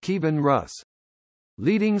society of Kievan Rus.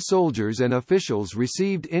 Leading soldiers and officials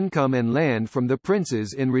received income and land from the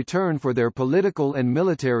princes in return for their political and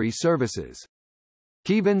military services.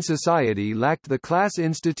 Kievan society lacked the class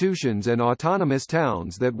institutions and autonomous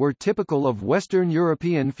towns that were typical of Western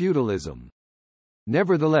European feudalism.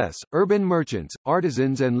 Nevertheless, urban merchants,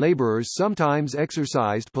 artisans and laborers sometimes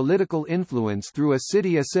exercised political influence through a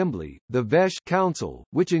city assembly, the Veche Council,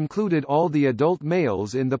 which included all the adult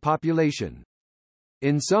males in the population.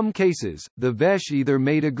 In some cases, the Veche either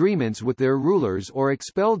made agreements with their rulers or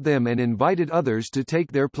expelled them and invited others to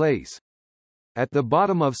take their place. At the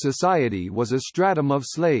bottom of society was a stratum of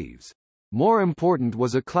slaves. More important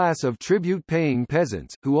was a class of tribute-paying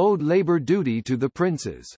peasants, who owed labor duty to the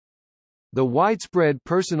princes. The widespread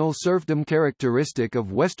personal serfdom characteristic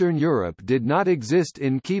of Western Europe did not exist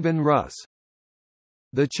in Kievan Rus.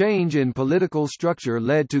 The change in political structure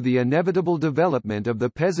led to the inevitable development of the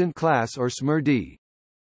peasant class or smrdi.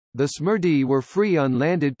 The smrdi were free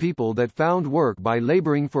unlanded people that found work by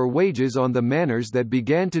laboring for wages on the manors that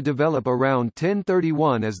began to develop around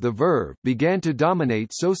 1031 as the verb began to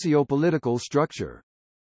dominate socio-political structure.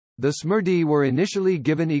 The smrdi were initially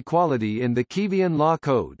given equality in the Kievan law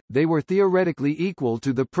code, they were theoretically equal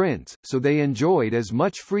to the prince, so they enjoyed as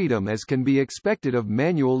much freedom as can be expected of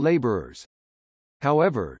manual laborers.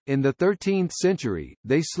 However, in the 13th century,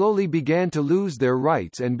 they slowly began to lose their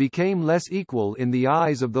rights and became less equal in the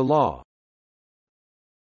eyes of the law.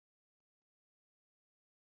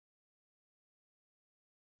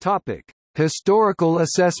 Topic: Historical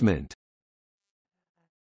assessment.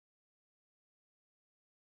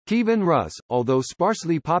 Kievan Rus, although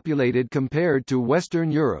sparsely populated compared to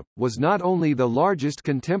Western Europe, was not only the largest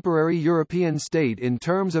contemporary European state in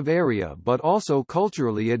terms of area but also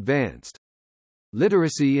culturally advanced.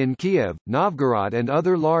 Literacy in Kiev, Novgorod and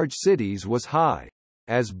other large cities was high.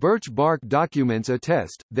 As birch bark documents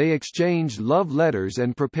attest, they exchanged love letters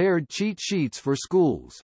and prepared cheat sheets for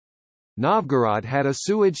schools. Novgorod had a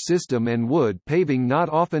sewage system and wood paving not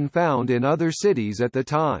often found in other cities at the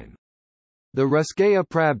time. The Ruskaya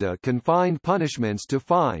Pravda confined punishments to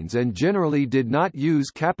fines and generally did not use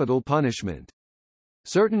capital punishment.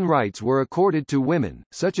 Certain rights were accorded to women,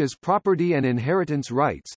 such as property and inheritance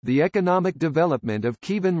rights. The economic development of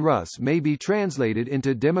Kievan Rus may be translated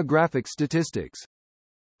into demographic statistics.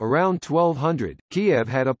 Around 1200, Kiev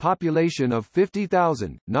had a population of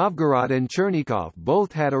 50,000, Novgorod and Chernigov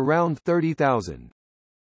both had around 30,000.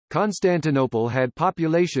 Constantinople had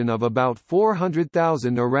population of about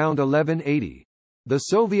 400,000 around 1180. The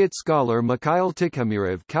Soviet scholar Mikhail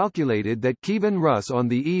Tikhomyrov calculated that Kievan Rus on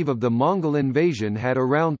the eve of the Mongol invasion had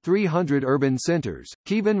around 300 urban centers.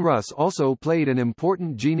 Kievan Rus also played an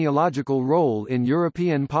important genealogical role in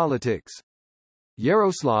European politics.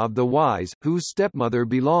 Yaroslav the Wise, whose stepmother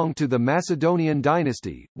belonged to the Macedonian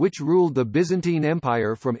dynasty, which ruled the Byzantine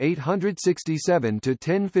Empire from 867 to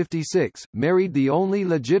 1056, married the only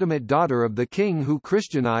legitimate daughter of the king who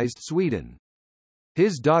Christianized Sweden.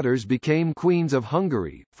 His daughters became queens of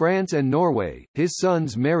Hungary, France and Norway. His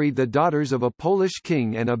sons married the daughters of a Polish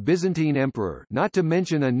king and a Byzantine emperor, not to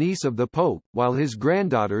mention a niece of the Pope, while his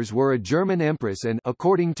granddaughters were a German empress and,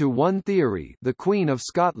 according to one theory, the Queen of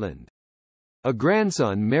Scotland. A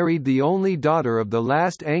grandson married the only daughter of the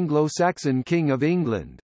last Anglo-Saxon king of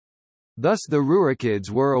England. Thus the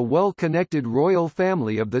Rurikids were a well-connected royal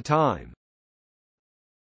family of the time.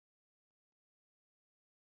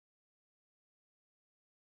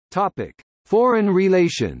 Topic: Foreign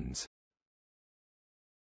relations.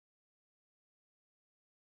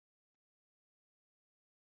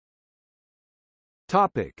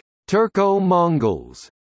 Topic: Turco-Mongols.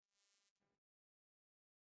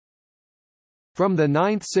 From the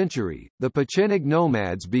 9th century, the Pecheneг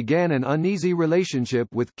nomads began an uneasy relationship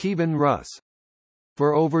with Kievan Rus.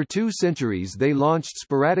 For over 2 centuries they launched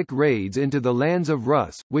sporadic raids into the lands of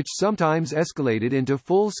Rus, which sometimes escalated into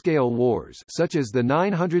full-scale wars such as the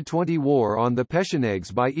 920 War on the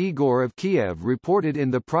Pechenegs by Igor of Kiev reported in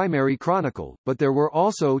the Primary Chronicle, but there were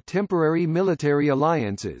also temporary military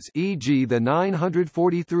alliances, e.g. the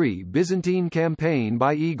 943 Byzantine campaign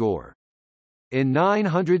by Igor. In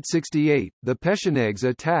 968, the Pechenegs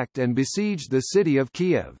attacked and besieged the city of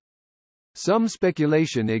Kiev. Some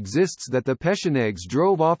speculation exists that the Pechenegs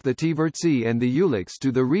drove off the Tvertsi and the Uliks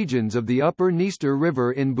to the regions of the upper Dniester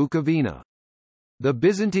River in Bukovina. The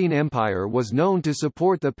Byzantine Empire was known to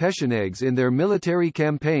support the Pechenegs in their military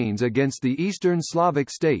campaigns against the Eastern Slavic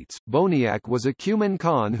states. Boniak was a Cuman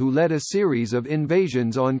Khan who led a series of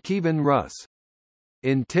invasions on Kievan Rus.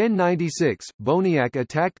 In 1096, Boniak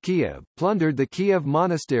attacked Kiev, plundered the Kiev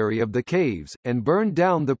monastery of the Caves, and burned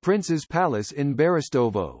down the prince's palace in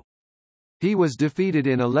Berestovo. He was defeated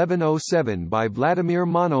in 1107 by Vladimir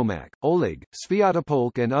Monomak, Oleg,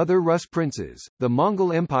 Sviatopolk and other Rus princes. The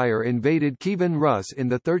Mongol Empire invaded Kievan Rus in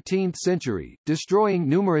the 13th century, destroying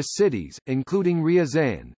numerous cities, including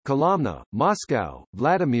Ryazan, Kolomna, Moscow,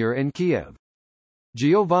 Vladimir and Kiev.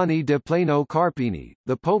 Giovanni de Plano Carpini,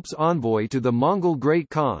 the Pope's envoy to the Mongol Great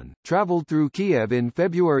Khan, travelled through Kiev in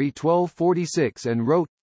February 1246 and wrote,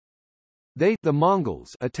 "They, the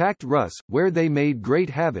Mongols, attacked Rus, where they made great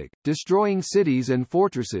havoc, destroying cities and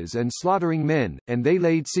fortresses and slaughtering men, and they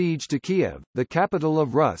laid siege to Kiev, the capital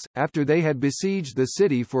of Rus. After they had besieged the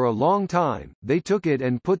city for a long time, they took it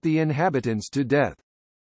and put the inhabitants to death.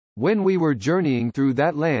 When we were journeying through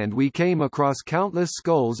that land we came across countless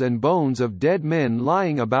skulls and bones of dead men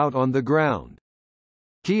lying about on the ground."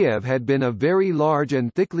 Kiev had been a very large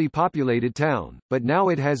and thickly populated town, but now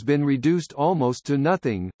it has been reduced almost to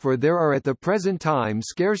nothing, for there are at the present time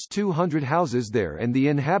scarce 200 houses there and the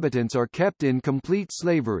inhabitants are kept in complete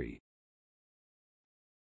slavery.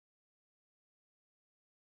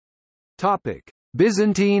 Topic: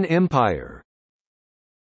 Byzantine Empire.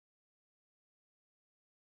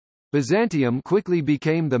 Byzantium quickly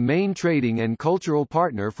became the main trading and cultural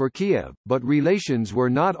partner for Kiev, but relations were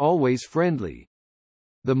not always friendly.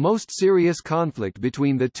 The most serious conflict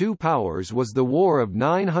between the two powers was the War of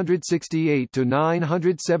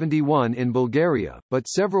 968–971 in Bulgaria, but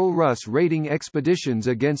several Rus raiding expeditions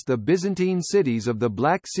against the Byzantine cities of the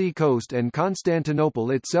Black Sea coast and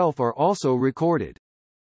Constantinople itself are also recorded.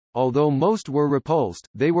 Although most were repulsed,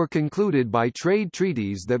 they were concluded by trade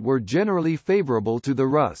treaties that were generally favorable to the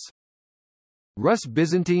Rus.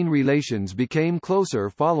 Rus-Byzantine relations became closer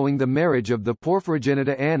following the marriage of the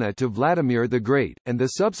Porphyrogenita Anna to Vladimir the Great, and the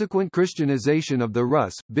subsequent Christianization of the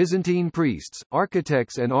Rus. Byzantine priests,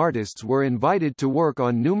 architects and artists were invited to work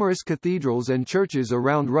on numerous cathedrals and churches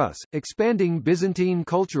around Rus, expanding Byzantine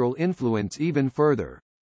cultural influence even further.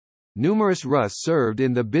 Numerous Rus served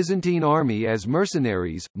in the Byzantine army as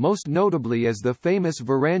mercenaries, most notably as the famous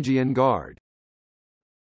Varangian Guard.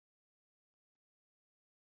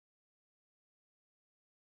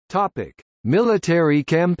 Topic: Military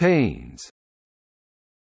campaigns.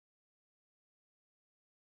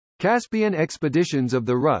 Caspian expeditions of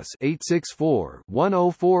the Rus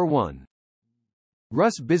 864–1041,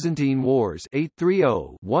 Rus-Byzantine Wars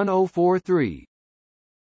 830–1043,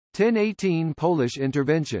 1018 Polish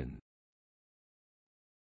intervention.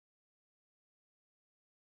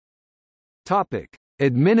 Topic: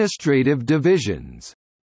 Administrative divisions.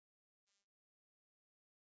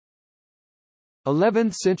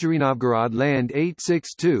 11th century Novgorod land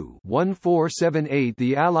 862–1478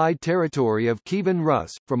 the Allied territory of Kievan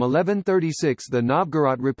Rus, from 1136 the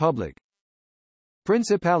Novgorod Republic.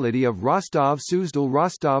 Principality of Rostov-Suzdal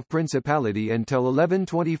Rostov Principality until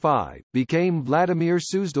 1125, became Vladimir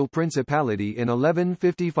Suzdal Principality in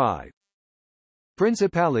 1155.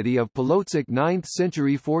 Principality of Polotsk 9th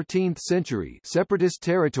century–14th century separatist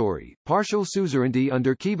territory, partial suzerainty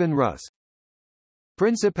under Kievan Rus.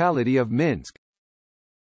 Principality of Minsk.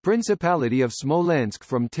 Principality of Smolensk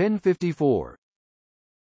from 1054.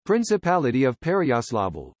 Principality of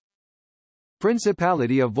Pereyaslav.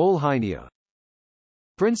 Principality of Volhynia.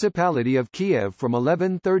 Principality of Kiev from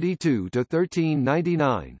 1132 to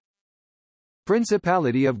 1399.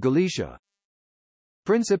 Principality of Galicia.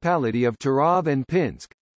 Principality of Tarov and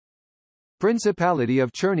Pinsk. Principality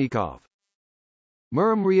of Chernigov.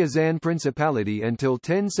 Murom-Ryazan Principality until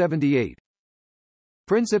 1078.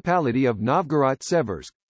 Principality of Novgorod-Seversk.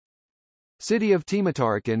 City of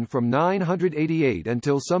Timotarkan from 988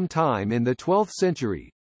 until some time in the 12th century.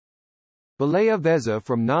 Balaya Veza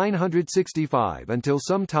from 965 until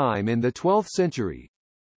some time in the 12th century.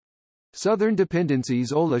 Southern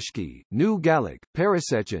dependencies Oleshki, New Gallic,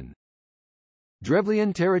 Parasechin.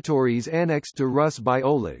 Drevlian territories annexed to Rus by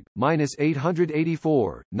Oleg,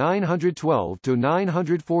 -884,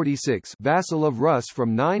 912–946 vassal of Rus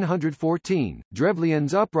from 914,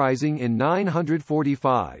 Drevlians uprising in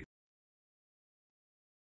 945.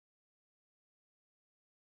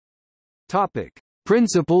 Topic: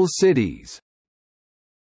 Principal cities.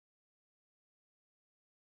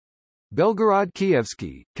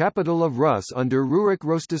 Belgorod-Kievsky, capital of Rus under Rurik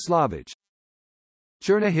Rostislavich.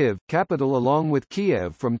 Chernihiv, capital along with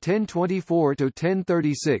Kiev from 1024 to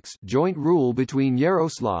 1036, joint rule between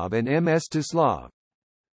Yaroslav and Mstislav.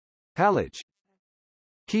 Halych.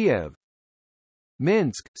 Kiev.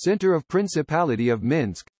 Minsk, center of Principality of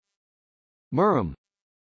Minsk. Murom.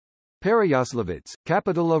 Pereyaslavets,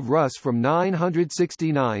 capital of Rus from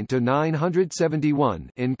 969 to 971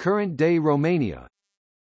 in current-day Romania.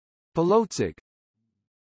 Polotsk.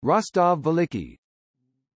 Rostov-Veliki.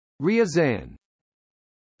 Ryazan.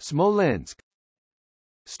 Smolensk.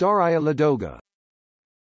 Staraya Ladoga.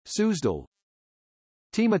 Suzdal.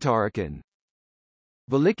 Timotarkan.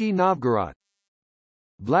 Veliki Novgorod.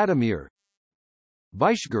 Vladimir.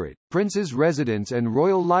 Vyshgorod, Prince's Residence and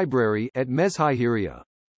Royal Library at Mezhyhirya.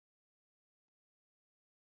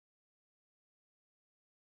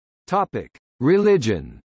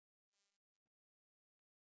 Religion.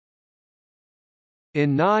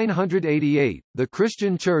 In 988, the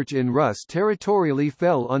Christian Church in Rus territorially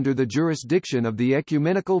fell under the jurisdiction of the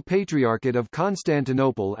Ecumenical Patriarchate of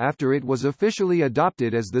Constantinople after it was officially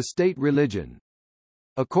adopted as the state religion.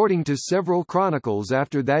 According to several chronicles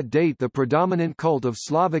after that date, the predominant cult of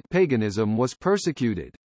Slavic paganism was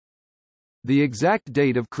persecuted. The exact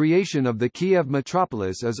date of creation of the Kiev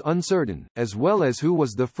metropolis is uncertain, as well as who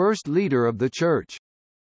was the first leader of the church.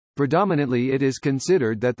 Predominantly it is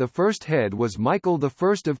considered that the first head was Michael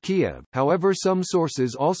I of Kiev, however some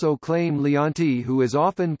sources also claim Leonti, who is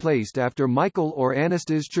often placed after Michael or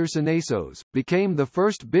Anastas Chersonesos, became the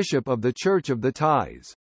first bishop of the Church of the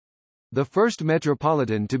Ties. The first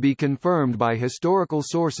metropolitan to be confirmed by historical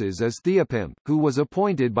sources is Theopimp, who was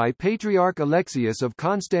appointed by Patriarch Alexius of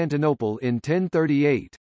Constantinople in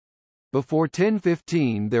 1038. Before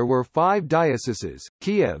 1015 there were 5 dioceses: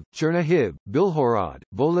 Kiev, Chernihiv, Bilhorod,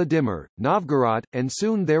 Volodymyr, Novgorod, and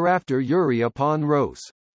soon thereafter Yuri upon Rus.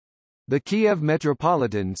 The Kiev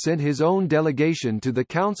metropolitan sent his own delegation to the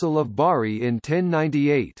Council of Bari in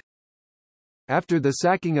 1098. After the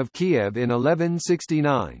sacking of Kiev in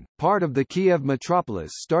 1169, part of the Kiev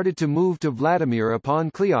metropolis started to move to Vladimir upon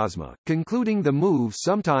Kliazma, concluding the move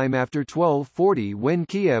sometime after 1240 when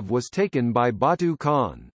Kiev was taken by Batu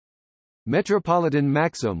Khan. Metropolitan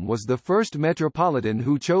Maxim was the first metropolitan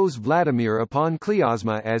who chose Vladimir upon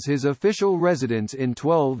Kliazma as his official residence in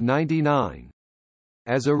 1299.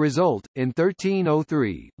 As a result, in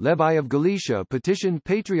 1303, Levi of Galicia petitioned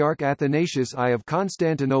Patriarch Athanasius I of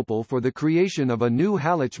Constantinople for the creation of a new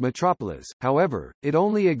Halych metropolis. However, it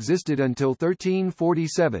only existed until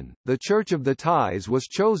 1347. The Church of the Ties was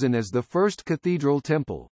chosen as the first cathedral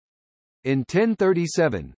temple. In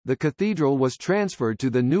 1037, the cathedral was transferred to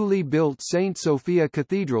the newly built St. Sophia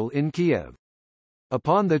Cathedral in Kiev.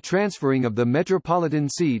 Upon the transferring of the metropolitan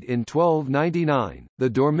seat in 1299, the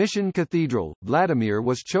Dormition Cathedral, Vladimir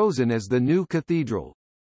was chosen as the new cathedral.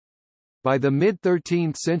 By the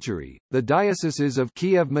mid-13th century, the dioceses of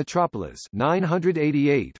Kiev metropolis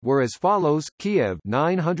 988 were as follows: Kiev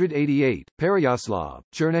 988, Pereyaslav,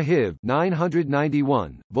 Chernihiv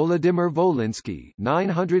 991, Volodymyr Volinsky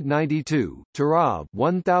 992, Tarab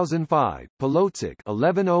 1005, Polotsk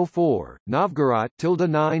 1104, Novgorod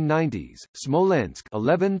 (990s), Smolensk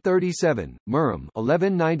 1137, Murom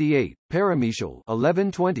 1198, Peremyshal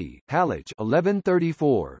 1120, Halych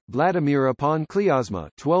 1134, Vladimir upon Kliazma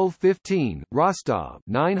 1215, Rostov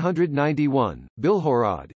 991,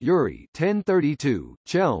 Bilhorod, Yuri 1032,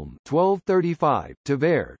 Chelm 1235,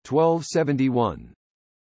 Tver 1271.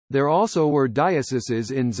 There also were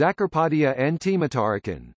dioceses in Zakarpattia and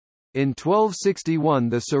Timitarikon. In 1261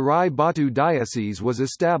 the Sarai Batu diocese was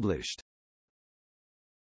established.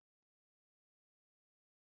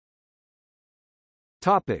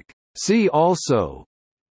 Topic. See also: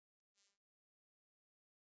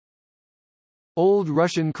 Old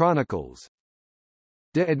Russian Chronicles,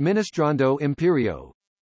 De Administrando Imperio,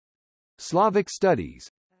 Slavic Studies,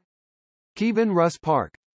 Kievan Rus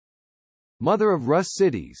Park, Mother of Rus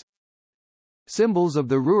Cities, Symbols of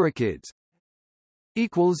the Rurikids.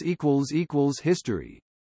 History